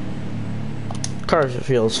 Car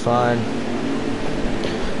feels fine.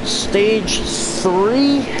 Stage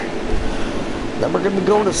 3. Then we're gonna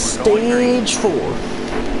go to stage 4.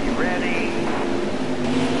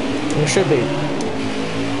 There should be.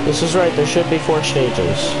 This is right, there should be 4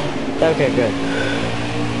 stages. Okay, good.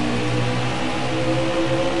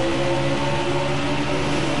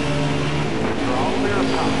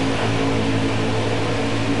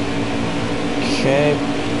 Okay.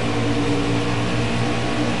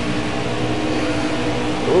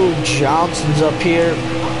 Ooh, Johnson's up here.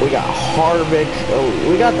 We got Harvick. Oh,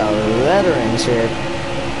 we got the veterans here.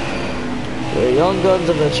 The young guns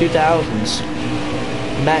of the 2000s.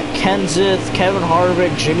 Matt Kenseth, Kevin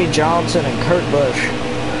Harvick, Jimmy Johnson, and Kurt Busch.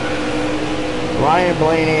 Ryan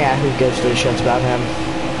Blaney, yeah, who gives 2 shits about him?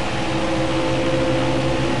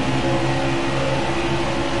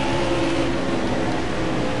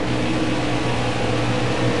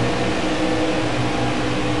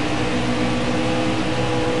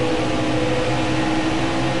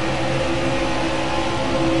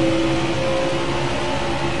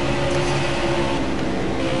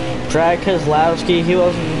 Brad Keselowski, he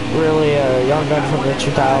wasn't really a young gun from the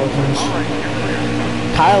 2000s.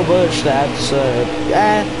 Kyle Busch, that's,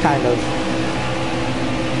 kind of.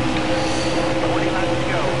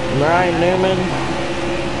 Ryan Newman.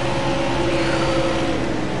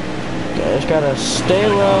 Okay, just gotta stay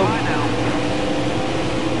low.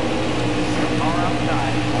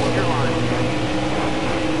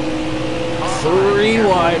 Three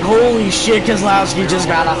wide. Holy shit, Keselowski just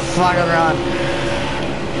got a fucking run.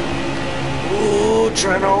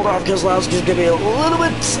 Trying to hold off Keselowski's gonna be a little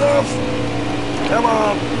bit tough. Come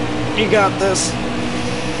on, you got this.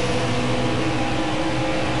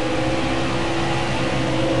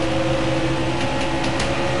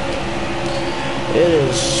 It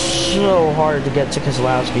is so hard to get to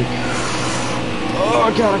Keselowski.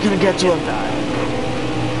 Oh god, I couldn't get to him.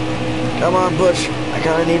 Come on, Busch. I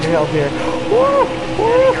kinda need your help here. Woo!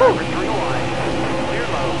 Woo!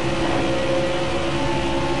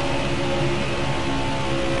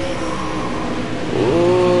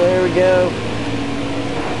 Go.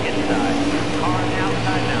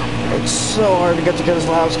 It's so hard to get to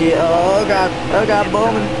Keselowski. Oh god,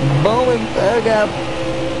 Bowman, oh god.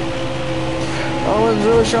 Owen's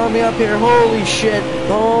really showing me up here. Holy shit,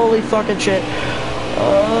 holy fucking shit.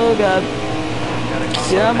 Oh god.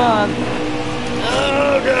 Come on.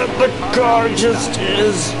 Oh god, the car just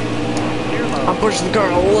is. I'm pushing the car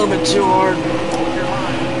a little bit too hard.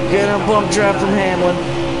 Getting a bump draft from Hamlin.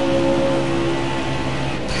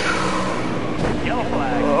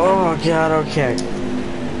 Oh god, okay.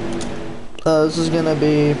 This is gonna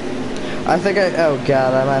be. I think oh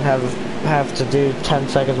god, I might have to do 10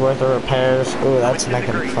 seconds worth of repairs. Ooh, that's not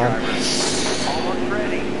gonna be fun.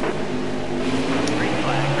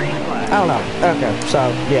 I don't know. Okay,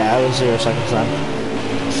 so yeah, I was 0 seconds then.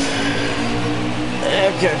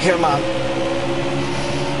 Okay, come on.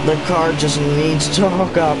 The car just needs to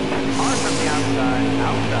hook up.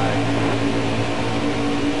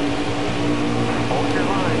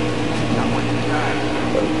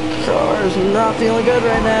 Car's not feeling good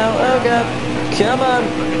right now. Oh god. Come on.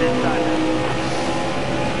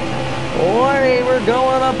 Warning, we're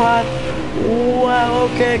going up hot. Wow,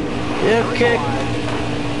 okay. Okay.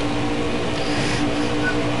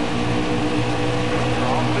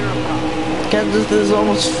 Kenseth is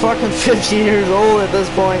almost fucking 50 years old at this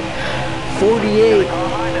point. 48. Car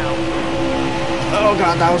high now. Oh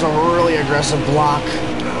god, that was a really aggressive block.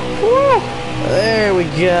 Woo! There we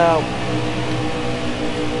go.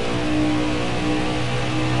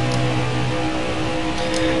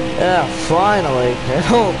 Yeah, finally.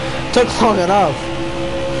 It took long enough.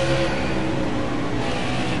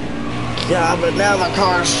 God, but now the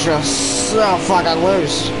car's just so fucking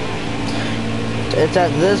loose. It's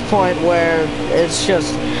at this point where it's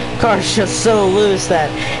just, car's just so loose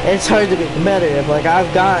that it's hard to be competitive. Like I'm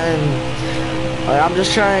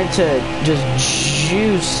just trying to just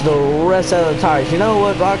juice the rest of the tires. You know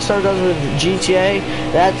what Rockstar does with GTA?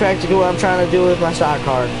 That's practically what I'm trying to do with my stock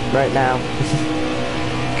car right now.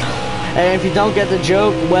 And if you don't get the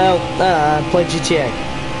joke, well, play GTA.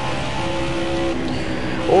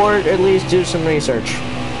 Or at least do some research.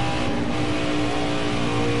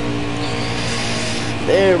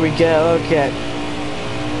 There we go, okay.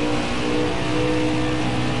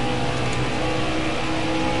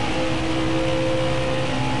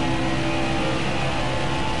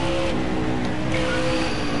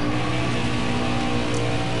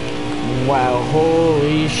 Wow,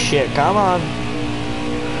 holy shit, come on.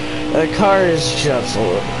 The car is just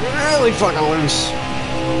really fucking loose.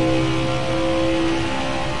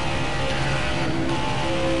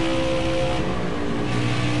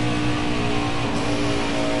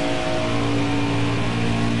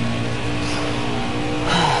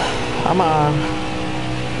 Come on.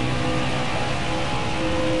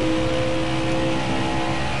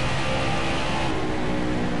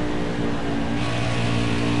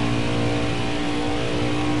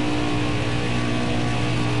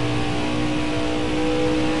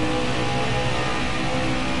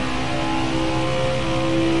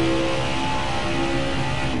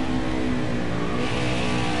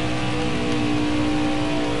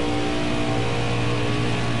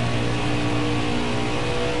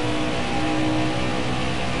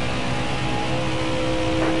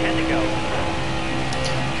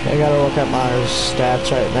 I gotta look at my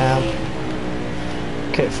stats right now.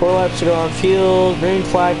 Okay, 4 laps to go on field. Green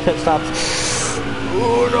flag pit stop.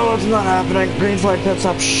 Oh no, it's not happening. Green flag pit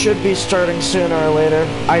stop should be starting sooner or later.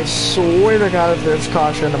 I swear to God, if there's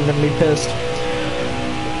caution, I'm gonna be pissed.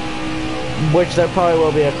 Which there probably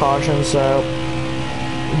will be a caution, so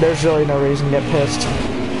there's really no reason to get pissed.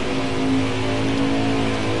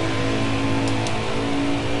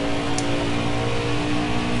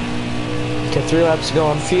 Okay, 3 laps to go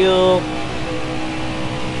on fuel.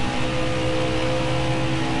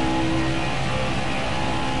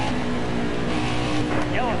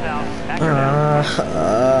 Yellow's out. Back her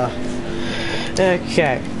down.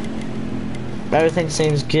 Okay. Everything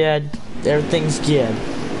seems good. Everything's good.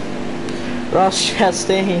 Ross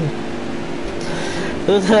Chastain.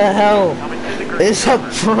 Who the hell is up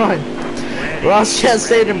front? Ross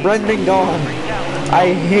Chastain and Brendan Gaughan.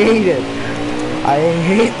 I hate it. I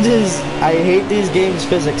hate these games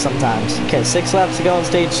physics sometimes. Okay, 6 laps to go on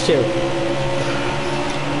stage 2.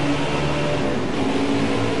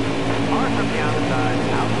 Hard from the outside.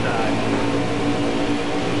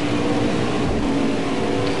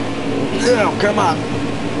 No, come on.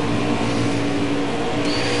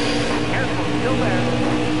 Careful, still there.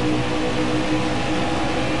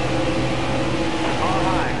 Car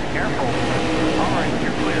high. Careful. Alright,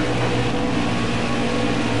 you're clear.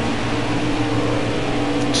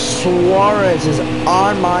 Suarez is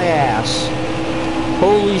on my ass.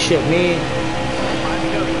 Holy shit, me,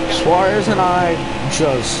 Suarez and I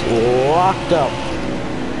just locked up.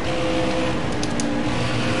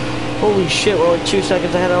 Holy shit, we're like 2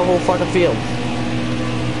 seconds ahead of the whole fucking field.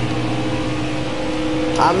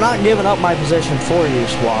 I'm not giving up my position for you,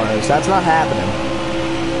 Suarez. That's not happening.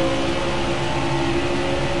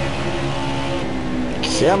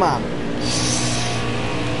 Come on.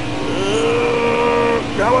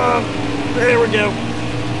 Come on. There we go.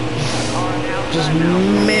 Just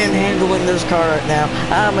manhandling this car right now.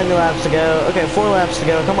 How many laps to go? Okay, 4 laps to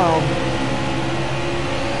go. Come on.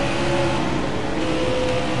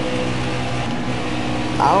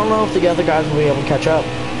 I don't know if the other guys will be able to catch up.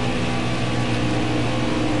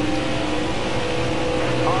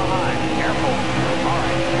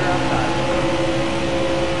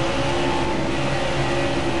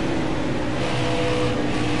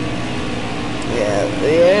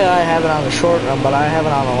 Yeah, I have it on the short run, but I have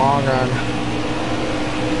it on the long run.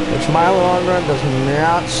 Which my long run does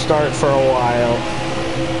not start for a while.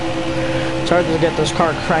 It's hard to get this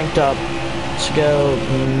car cranked up to go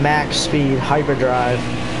max speed hyperdrive.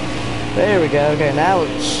 There we go. Okay, now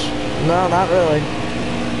it's... No, not really.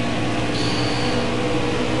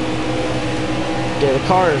 Yeah, the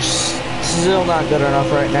car is still not good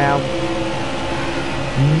enough right now.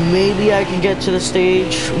 Maybe I can get to the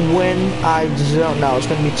stage when I don't know. It's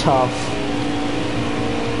gonna be tough.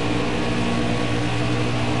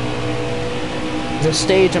 The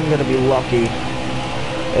stage, I'm gonna be lucky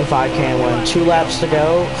if I can win. 2 laps to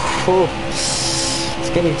go. Whew. It's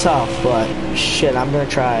gonna be tough, but shit, I'm gonna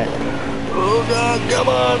try it. Oh god, come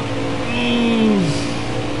on!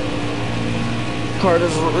 Car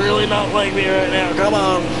does really not like me right now. Come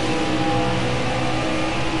on!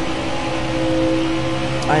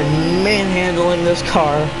 I'm manhandling this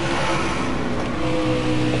car.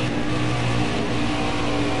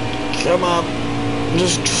 Come on.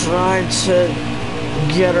 Just trying to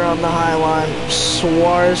get her on the high line.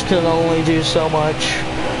 Suarez can only do so much.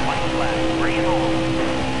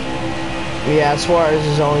 Yeah, Suarez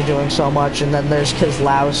is only doing so much, and then there's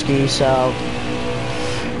Keselowski, so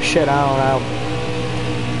shit, I don't know.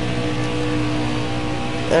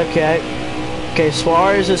 Okay,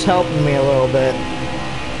 Suarez is helping me a little bit.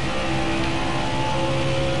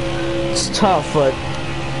 It's tough, but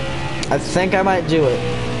I think I might do it.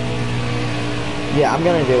 Yeah, I'm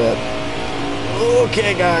gonna do it.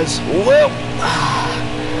 Okay, guys. Well,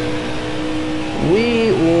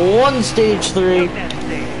 we won stage 3,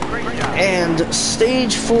 and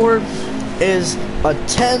stage 4 is a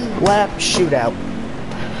 10-lap shootout.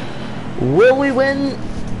 Will we win?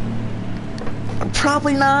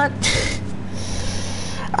 Probably not.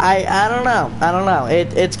 I don't know. I don't know.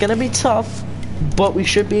 It's gonna be tough, but we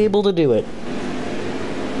should be able to do it.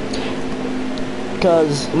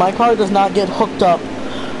 Because my car does not get hooked up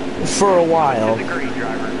for a while.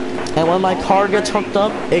 And when my car gets hooked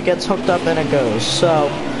up, it gets hooked up and it goes. So,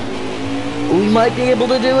 we might be able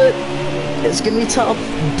to do it. It's gonna be tough,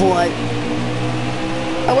 but...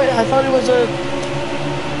 Oh wait, I thought it was a...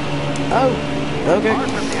 Oh, okay.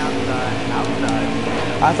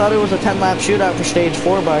 I thought it was a 10-lap shootout for stage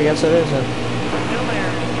 4, but I guess it isn't.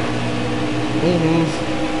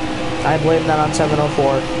 I blame that on 704,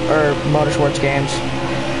 or Motorsports Games.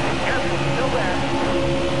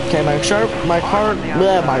 Okay, my car,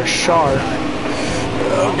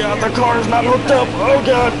 oh god, the car is not hooked up, oh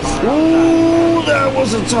god, ooh, that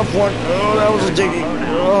was a tough one, oh, that was a diggy,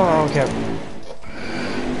 oh, okay.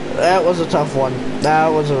 That was a tough one, that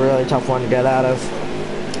was a really tough one to get out of.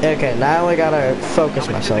 Okay, now I gotta focus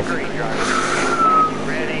myself.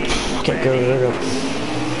 Okay, go.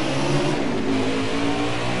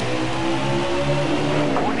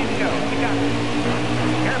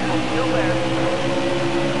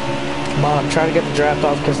 Come on, I'm trying to get the draft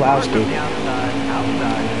off Keselowski.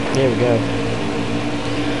 There we go.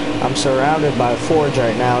 I'm surrounded by Fords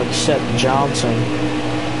right now, except Johnson.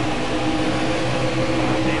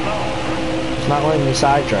 It's not letting me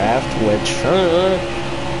side draft, which...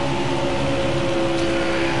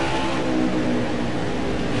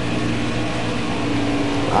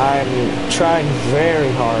 I'm trying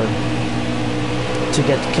very hard to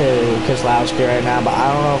get to Keselowski right now, but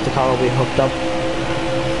I don't know if the car will be hooked up.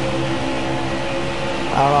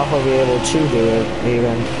 I don't know if I'll be able to do it,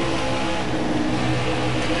 even.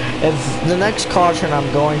 If the next caution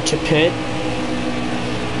I'm going to pit,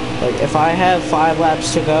 like, if I have 5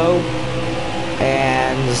 laps to go,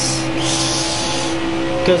 and...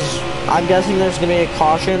 Because I'm guessing there's going to be a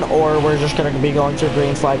caution, or we're just going to be going to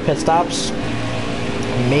green flag pit stops.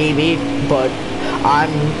 Maybe, but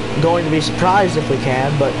I'm going to be surprised if we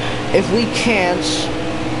can, but if we can't,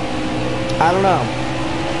 I don't know.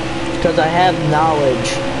 Because I have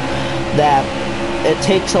knowledge that it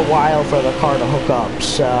takes a while for the car to hook up,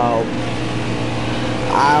 so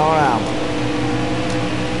I don't know.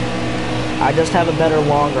 I just have a better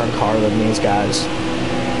long run car than these guys.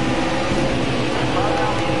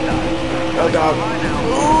 Oh god.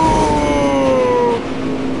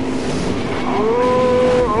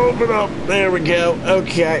 Open up. There we go.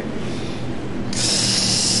 Okay.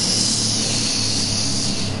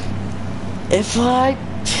 If I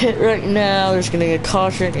pit right now, there's gonna get a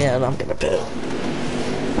caution, and I'm gonna pit.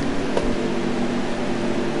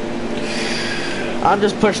 I'm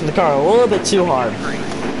just pushing the car a little bit too hard.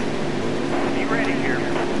 Be ready here.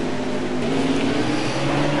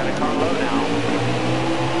 Got a car low now.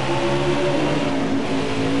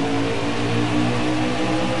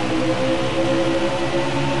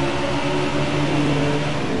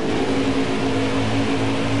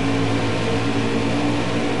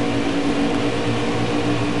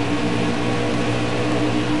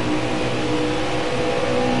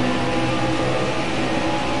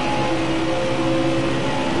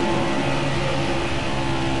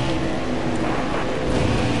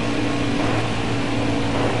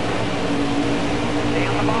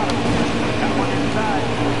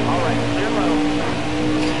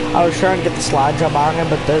 I was trying to get the slide jump on him,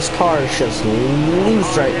 but this car is just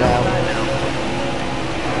loose right now.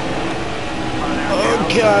 Oh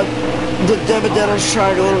god, the Devadetta's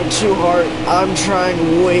trying a little bit too hard. I'm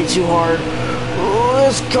trying way too hard. Oh,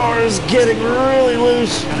 this car is getting really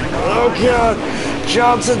loose. Oh god,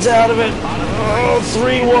 Johnson's out of it. Oh,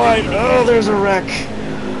 3 wide. Oh, there's a wreck.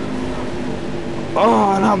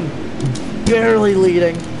 Oh, and I'm barely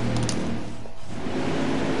leading.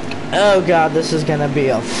 Oh god, this is gonna be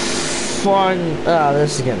a fun. Oh,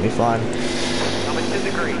 this is gonna be fun.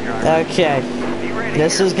 Okay,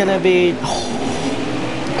 this is gonna be.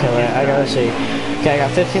 Okay, wait, I gotta see. Okay, I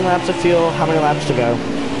got 15 laps of fuel. How many laps to go?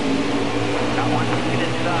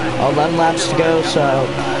 11 laps to go, so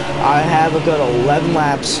I have a good 11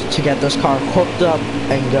 laps to get this car hooked up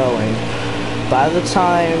and going. By the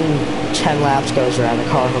time 10 laps goes around, the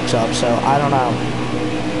car hooks up, so I don't know.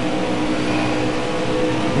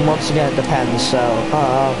 Once again, it depends, so,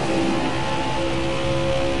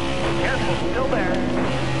 Careful, still there.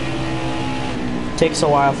 takes a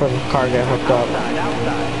while for the car to get hooked up,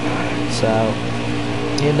 Outside. so,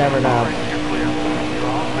 you never know. You're clear. You're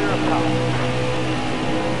all clear up top.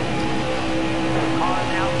 Car on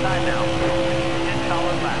the outside now. 10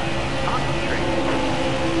 solid laps. Concentrate.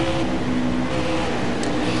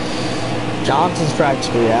 Johnson's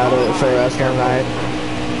practically out of it for the rest of the night.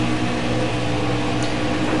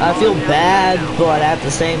 I feel bad, but at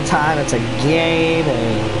the same time, it's a game,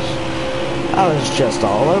 and I was just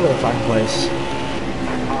all over the fucking place.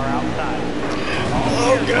 Car outside.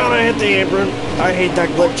 Oh god, I hit the apron. I hate that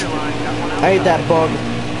glitch. I hate that bug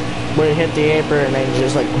where you hit the apron and then you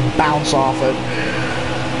just like bounce off it.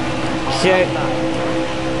 Okay.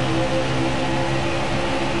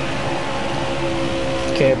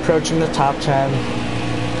 Okay, approaching the top 10.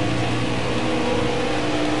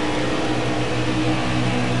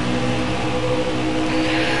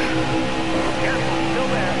 Careful, still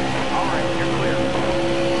there. All right, you're clear.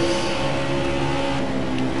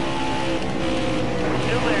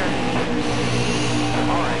 Still there.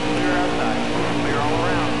 All right, clear outside. Clear all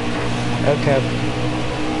around. Okay.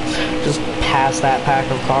 Just past that pack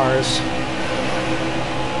of cars.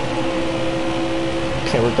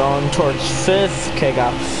 Okay, we're going towards 5th. Okay,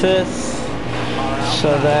 got 5th.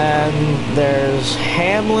 So then there's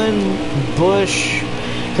Hamlin, Bush,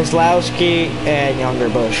 Keselowski, and Younger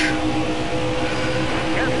Bush.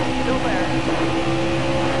 Careful, still there.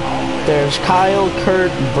 There's Kyle,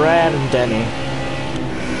 Kurt, Brad, and Denny.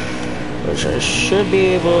 Which I should be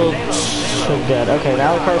able to get. Okay,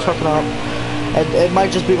 now the car's hooking up. It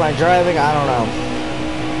might just be my driving, I don't know.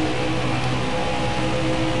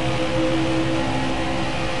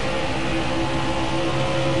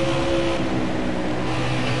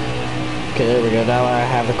 Okay, there we go. Now I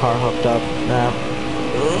have the car hooked up now.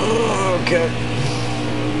 Okay.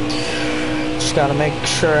 Just gotta make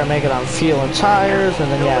sure I make it on fuel and tires, and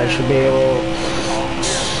then yeah, I should be able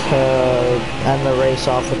to end the race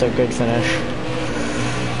off with a good finish.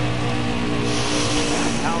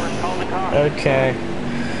 Howard, call the car. Okay.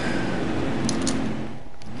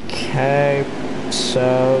 Okay.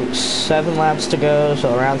 So 7 laps to go.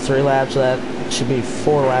 So around 3 laps. That should be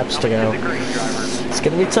 4 laps to go. It's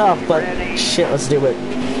gonna be tough, but shit, let's do it.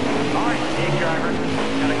 All right, big driver.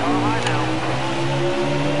 Got a car high now.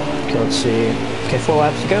 Okay, let's see. Okay, 4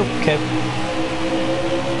 laps to go. Okay.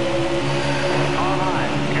 Car high.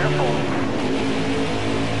 Careful.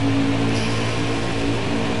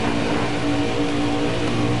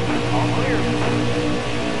 All clear.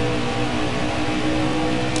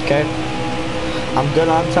 Okay. I'm good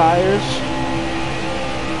on tires.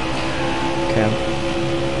 Okay.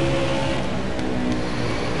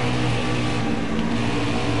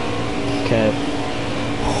 Okay.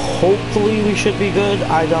 Hopefully we should be good.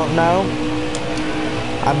 I don't know.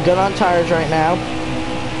 I'm good on tires right now.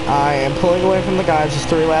 I am pulling away from the guys. There's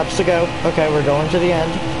 3 laps to go. Okay, we're going to the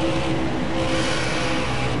end.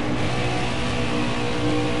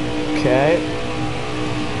 Okay.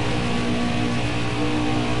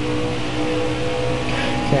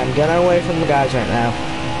 Okay, I'm getting away from the guys right now.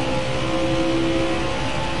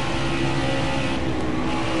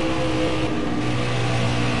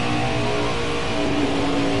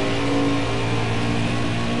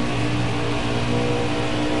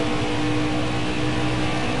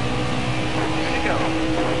 Good to go.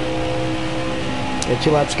 Okay,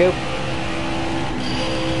 2 laps to go.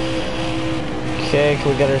 Okay, can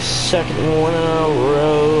we get our second one in a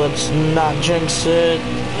row? Let's not jinx it.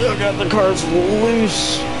 Oh god, the car's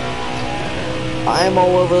loose. I am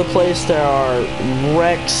all over the place. There are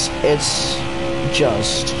wrecks. It's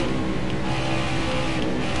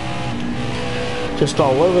just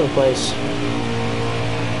all over the place.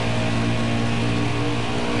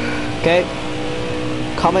 Okay.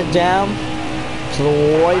 Coming down to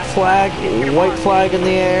the white flag. White flag in the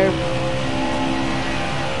air.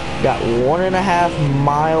 Got 1.5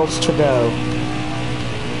 miles to go.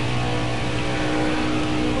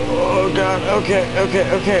 Oh god,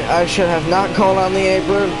 okay. I should have not called on the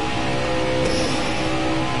apron.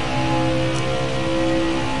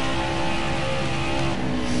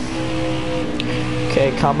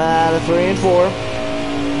 Okay, coming out of 3 and 4.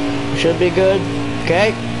 Should be good.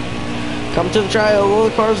 Okay. Come to the tri-oval,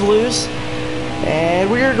 the car's loose. And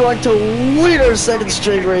we are going to win our second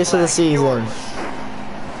straight race of the season.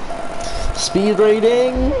 Speed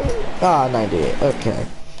rating, 98, okay.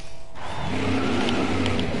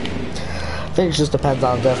 I think it just depends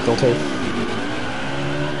on difficulty.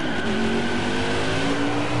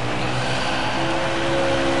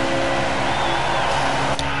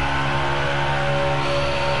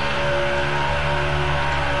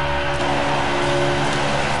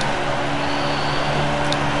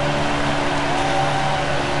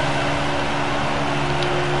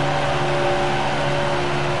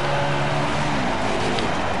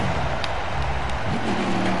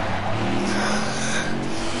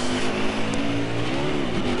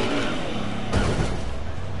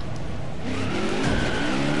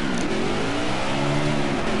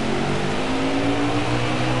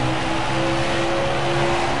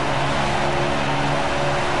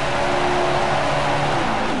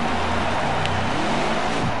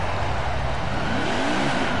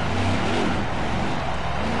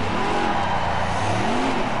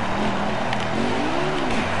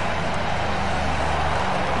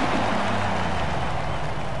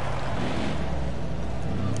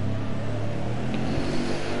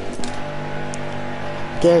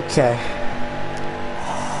 Okay.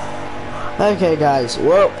 Okay, guys.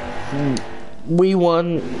 Well, we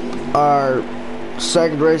won our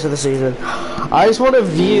second race of the season. I just want to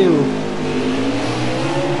view.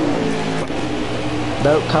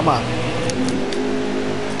 Nope, come on.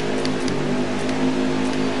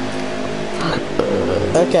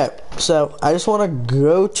 Okay, so I just want to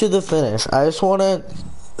go to the finish. I just want to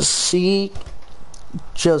see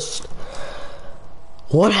just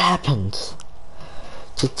what happened.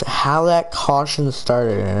 Just how that caution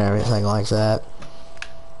started and everything like that.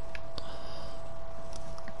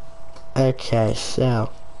 Okay,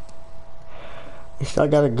 so we still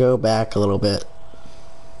gotta go back a little bit.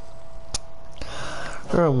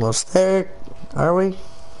 We're almost there, are we?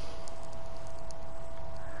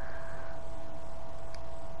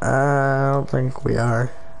 I don't think we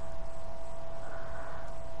are.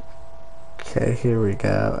 Okay, here we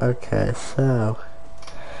go. Okay, so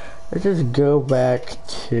let's just go back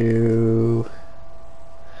to,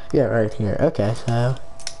 yeah, right here. Okay,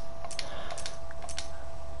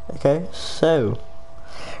 so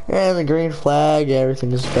and the green flag,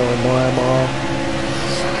 everything is going normal.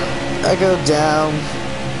 I go down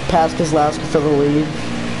past Keselowski for the lead,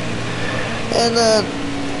 and then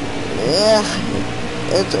yeah,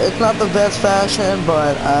 it's not the best fashion,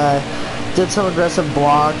 but I did some aggressive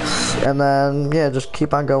blocks, and then yeah, just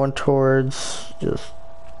keep on going towards just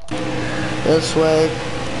this way.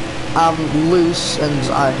 I'm loose and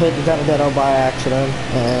I hit the Benedetto by accident,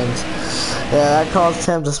 and yeah, that caused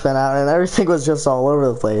him to spin out, and everything was just all over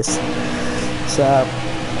the place. So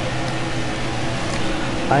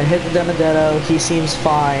I hit the Benedetto, he seems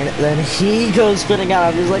fine, then he goes spinning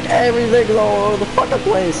out, he's like, everything's all over the fucking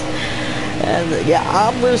place. And yeah,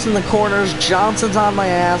 I'm loose in the corners, Johnson's on my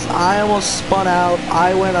ass, I almost spun out,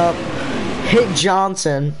 I went up, hit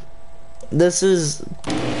Johnson. This is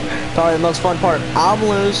probably the most fun part. I'm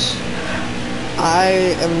loose.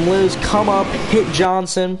 I am loose. Come up, hit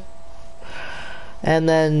Johnson. And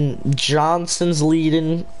then Johnson's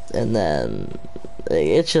leading. And then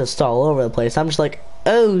it's just all over the place. I'm just like,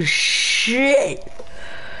 oh shit.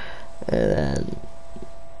 And then,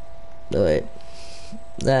 wait.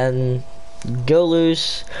 Then go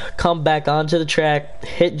loose. Come back onto the track.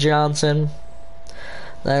 Hit Johnson.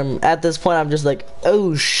 At this point, I'm just like,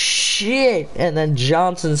 oh shit, and then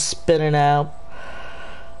Johnson's spinning out,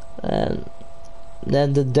 and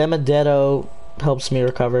then the Benedetto helps me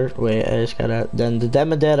recover. Wait, I just gotta. Then the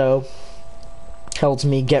Benedetto helps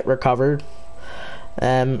me get recovered,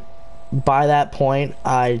 and by that point,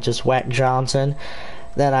 I just whacked Johnson.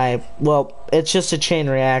 Then well, it's just a chain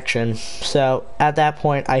reaction. So at that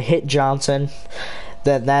point, I hit Johnson.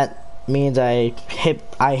 Then that means I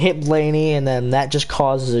hit Blaney, and then that just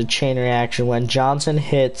causes a chain reaction. When Johnson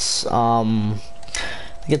hits I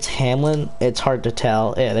think it's Hamlin, it's hard to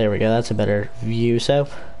tell. Yeah, there we go, that's a better view. So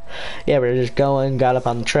yeah, we're just going, got up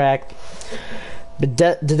on the track, but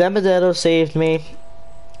the Benedetto saved me.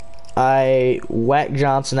 I whacked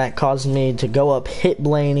Johnson. That caused me to go up, hit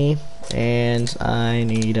Blaney, and I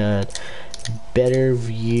need a better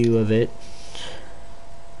view of it.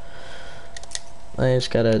 I just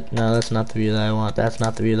gotta, no, that's not the view that I want. That's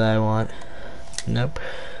not the view that I want. Nope.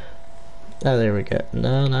 Oh, there we go.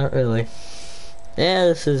 No, not really. Yeah,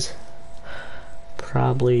 this is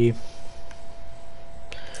probably...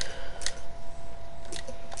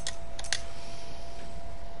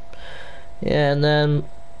 Yeah, and then...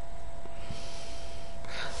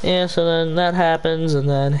 Yeah, so then that happens, and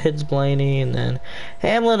then hits Blaney, and then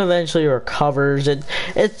Hamlin eventually recovers.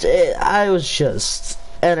 I was just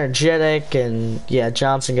energetic, and yeah,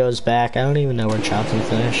 Johnson goes back. I don't even know where Johnson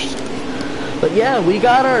finished. But yeah, we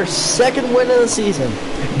got our second win of the season.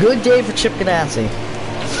 Good day for Chip Ganassi.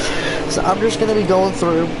 So I'm just gonna be going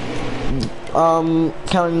through,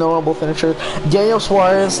 counting notable finishers. Daniel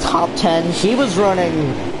Suarez, top 10. He was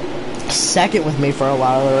running second with me for a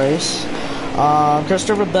while of the race.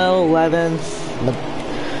 Christopher Bell, 11th.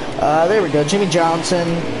 There we go. Jimmy Johnson,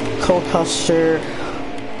 Cole Custer.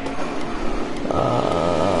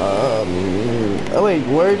 Oh wait,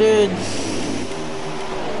 where did?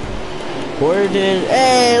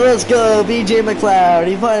 Hey, let's go, BJ McLeod.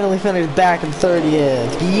 He finally finished back in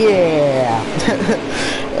 30th. Yeah.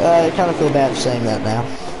 I kind of feel bad saying that now.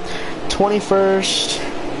 21st.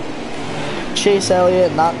 Chase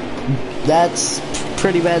Elliott, that's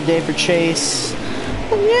pretty bad day for Chase.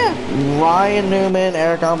 And yeah, Ryan Newman,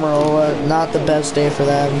 Eric Almirola, not the best day for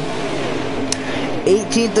them.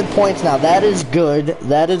 18th in points now. That is good.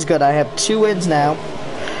 That is good. I have 2 wins now.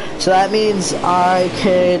 So that means I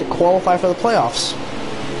could qualify for the playoffs.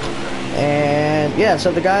 And yeah,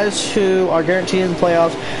 so the guys who are guaranteed in the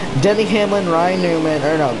playoffs, Denny Hamlin, Ryan Newman,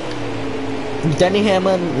 Denny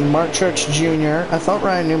Hamlin, Mark Church Jr. I thought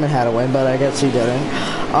Ryan Newman had a win, but I guess he didn't.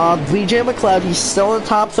 BJ McLeod, he's still in the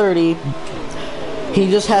top 30.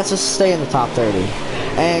 He just has to stay in the top 30.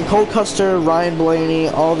 And Cole Custer, Ryan Blaney,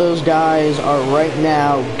 all those guys are right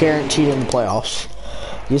now guaranteed in the playoffs.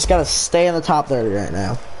 You just gotta stay in the top 30 right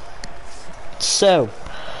now. So,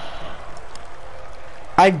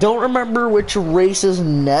 I don't remember which race is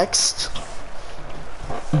next,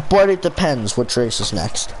 but it depends which race is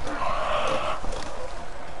next.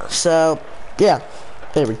 So, yeah,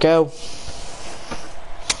 there we go.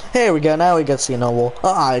 Here we go, now we got to see an oval.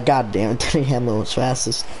 Ah, god damn it, Denny Hamlin was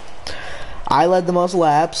fastest. I led the most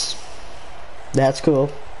laps. That's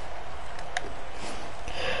cool.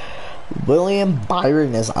 William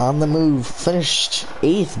Byron is on the move. Finished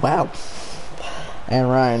 8th, wow. And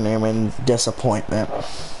Ryan Newman, disappointment. I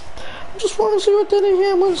just want to see what Denny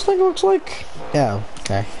Hamlin's thing looks like. Yeah,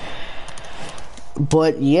 okay.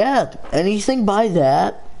 But yeah, anything by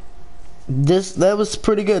that, that was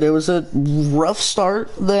pretty good. It was a rough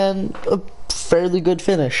start, then a fairly good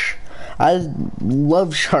finish. I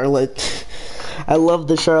love Charlotte. I love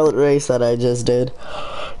the Charlotte race that I just did.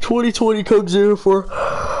 2020 Coke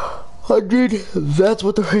 0400. That's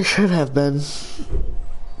what the race should have been.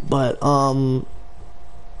 But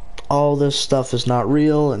all this stuff is not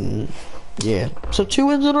real, and yeah. So 2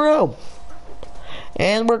 wins in a row.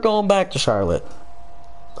 And we're going back to Charlotte.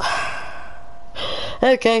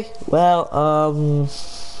 Okay, well, I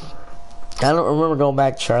don't remember going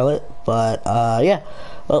back to Charlotte, but, yeah.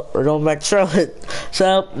 Well, we're going back to Charlotte.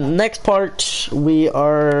 So, next part, we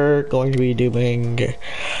are going to be doing...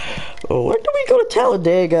 Oh, where do we go to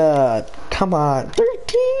Talladega? Come on, 13?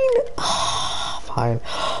 Fine.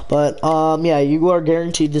 But, yeah, you are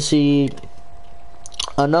guaranteed to see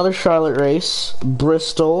another Charlotte race,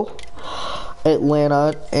 Bristol,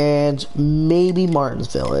 Atlanta, and maybe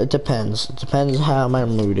Martinsville. It depends. It depends how my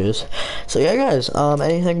mood is. So yeah, guys,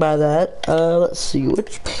 anything by that? Let's see,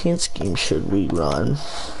 which paint scheme should we run?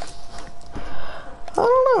 I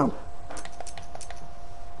don't know.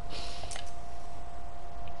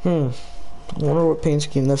 I wonder what paint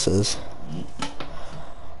scheme this is.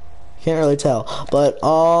 Can't really tell. But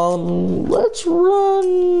let's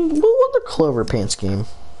run the Clover paint scheme.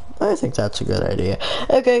 I think that's a good idea.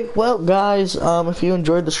 Okay, well, guys, if you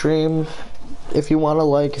enjoyed the stream, if you want to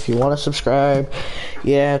like, if you want to subscribe,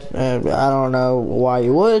 yeah, I don't know why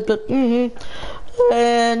you would, but,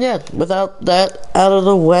 and yeah, without that out of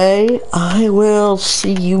the way, I will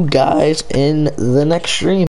see you guys in the next stream.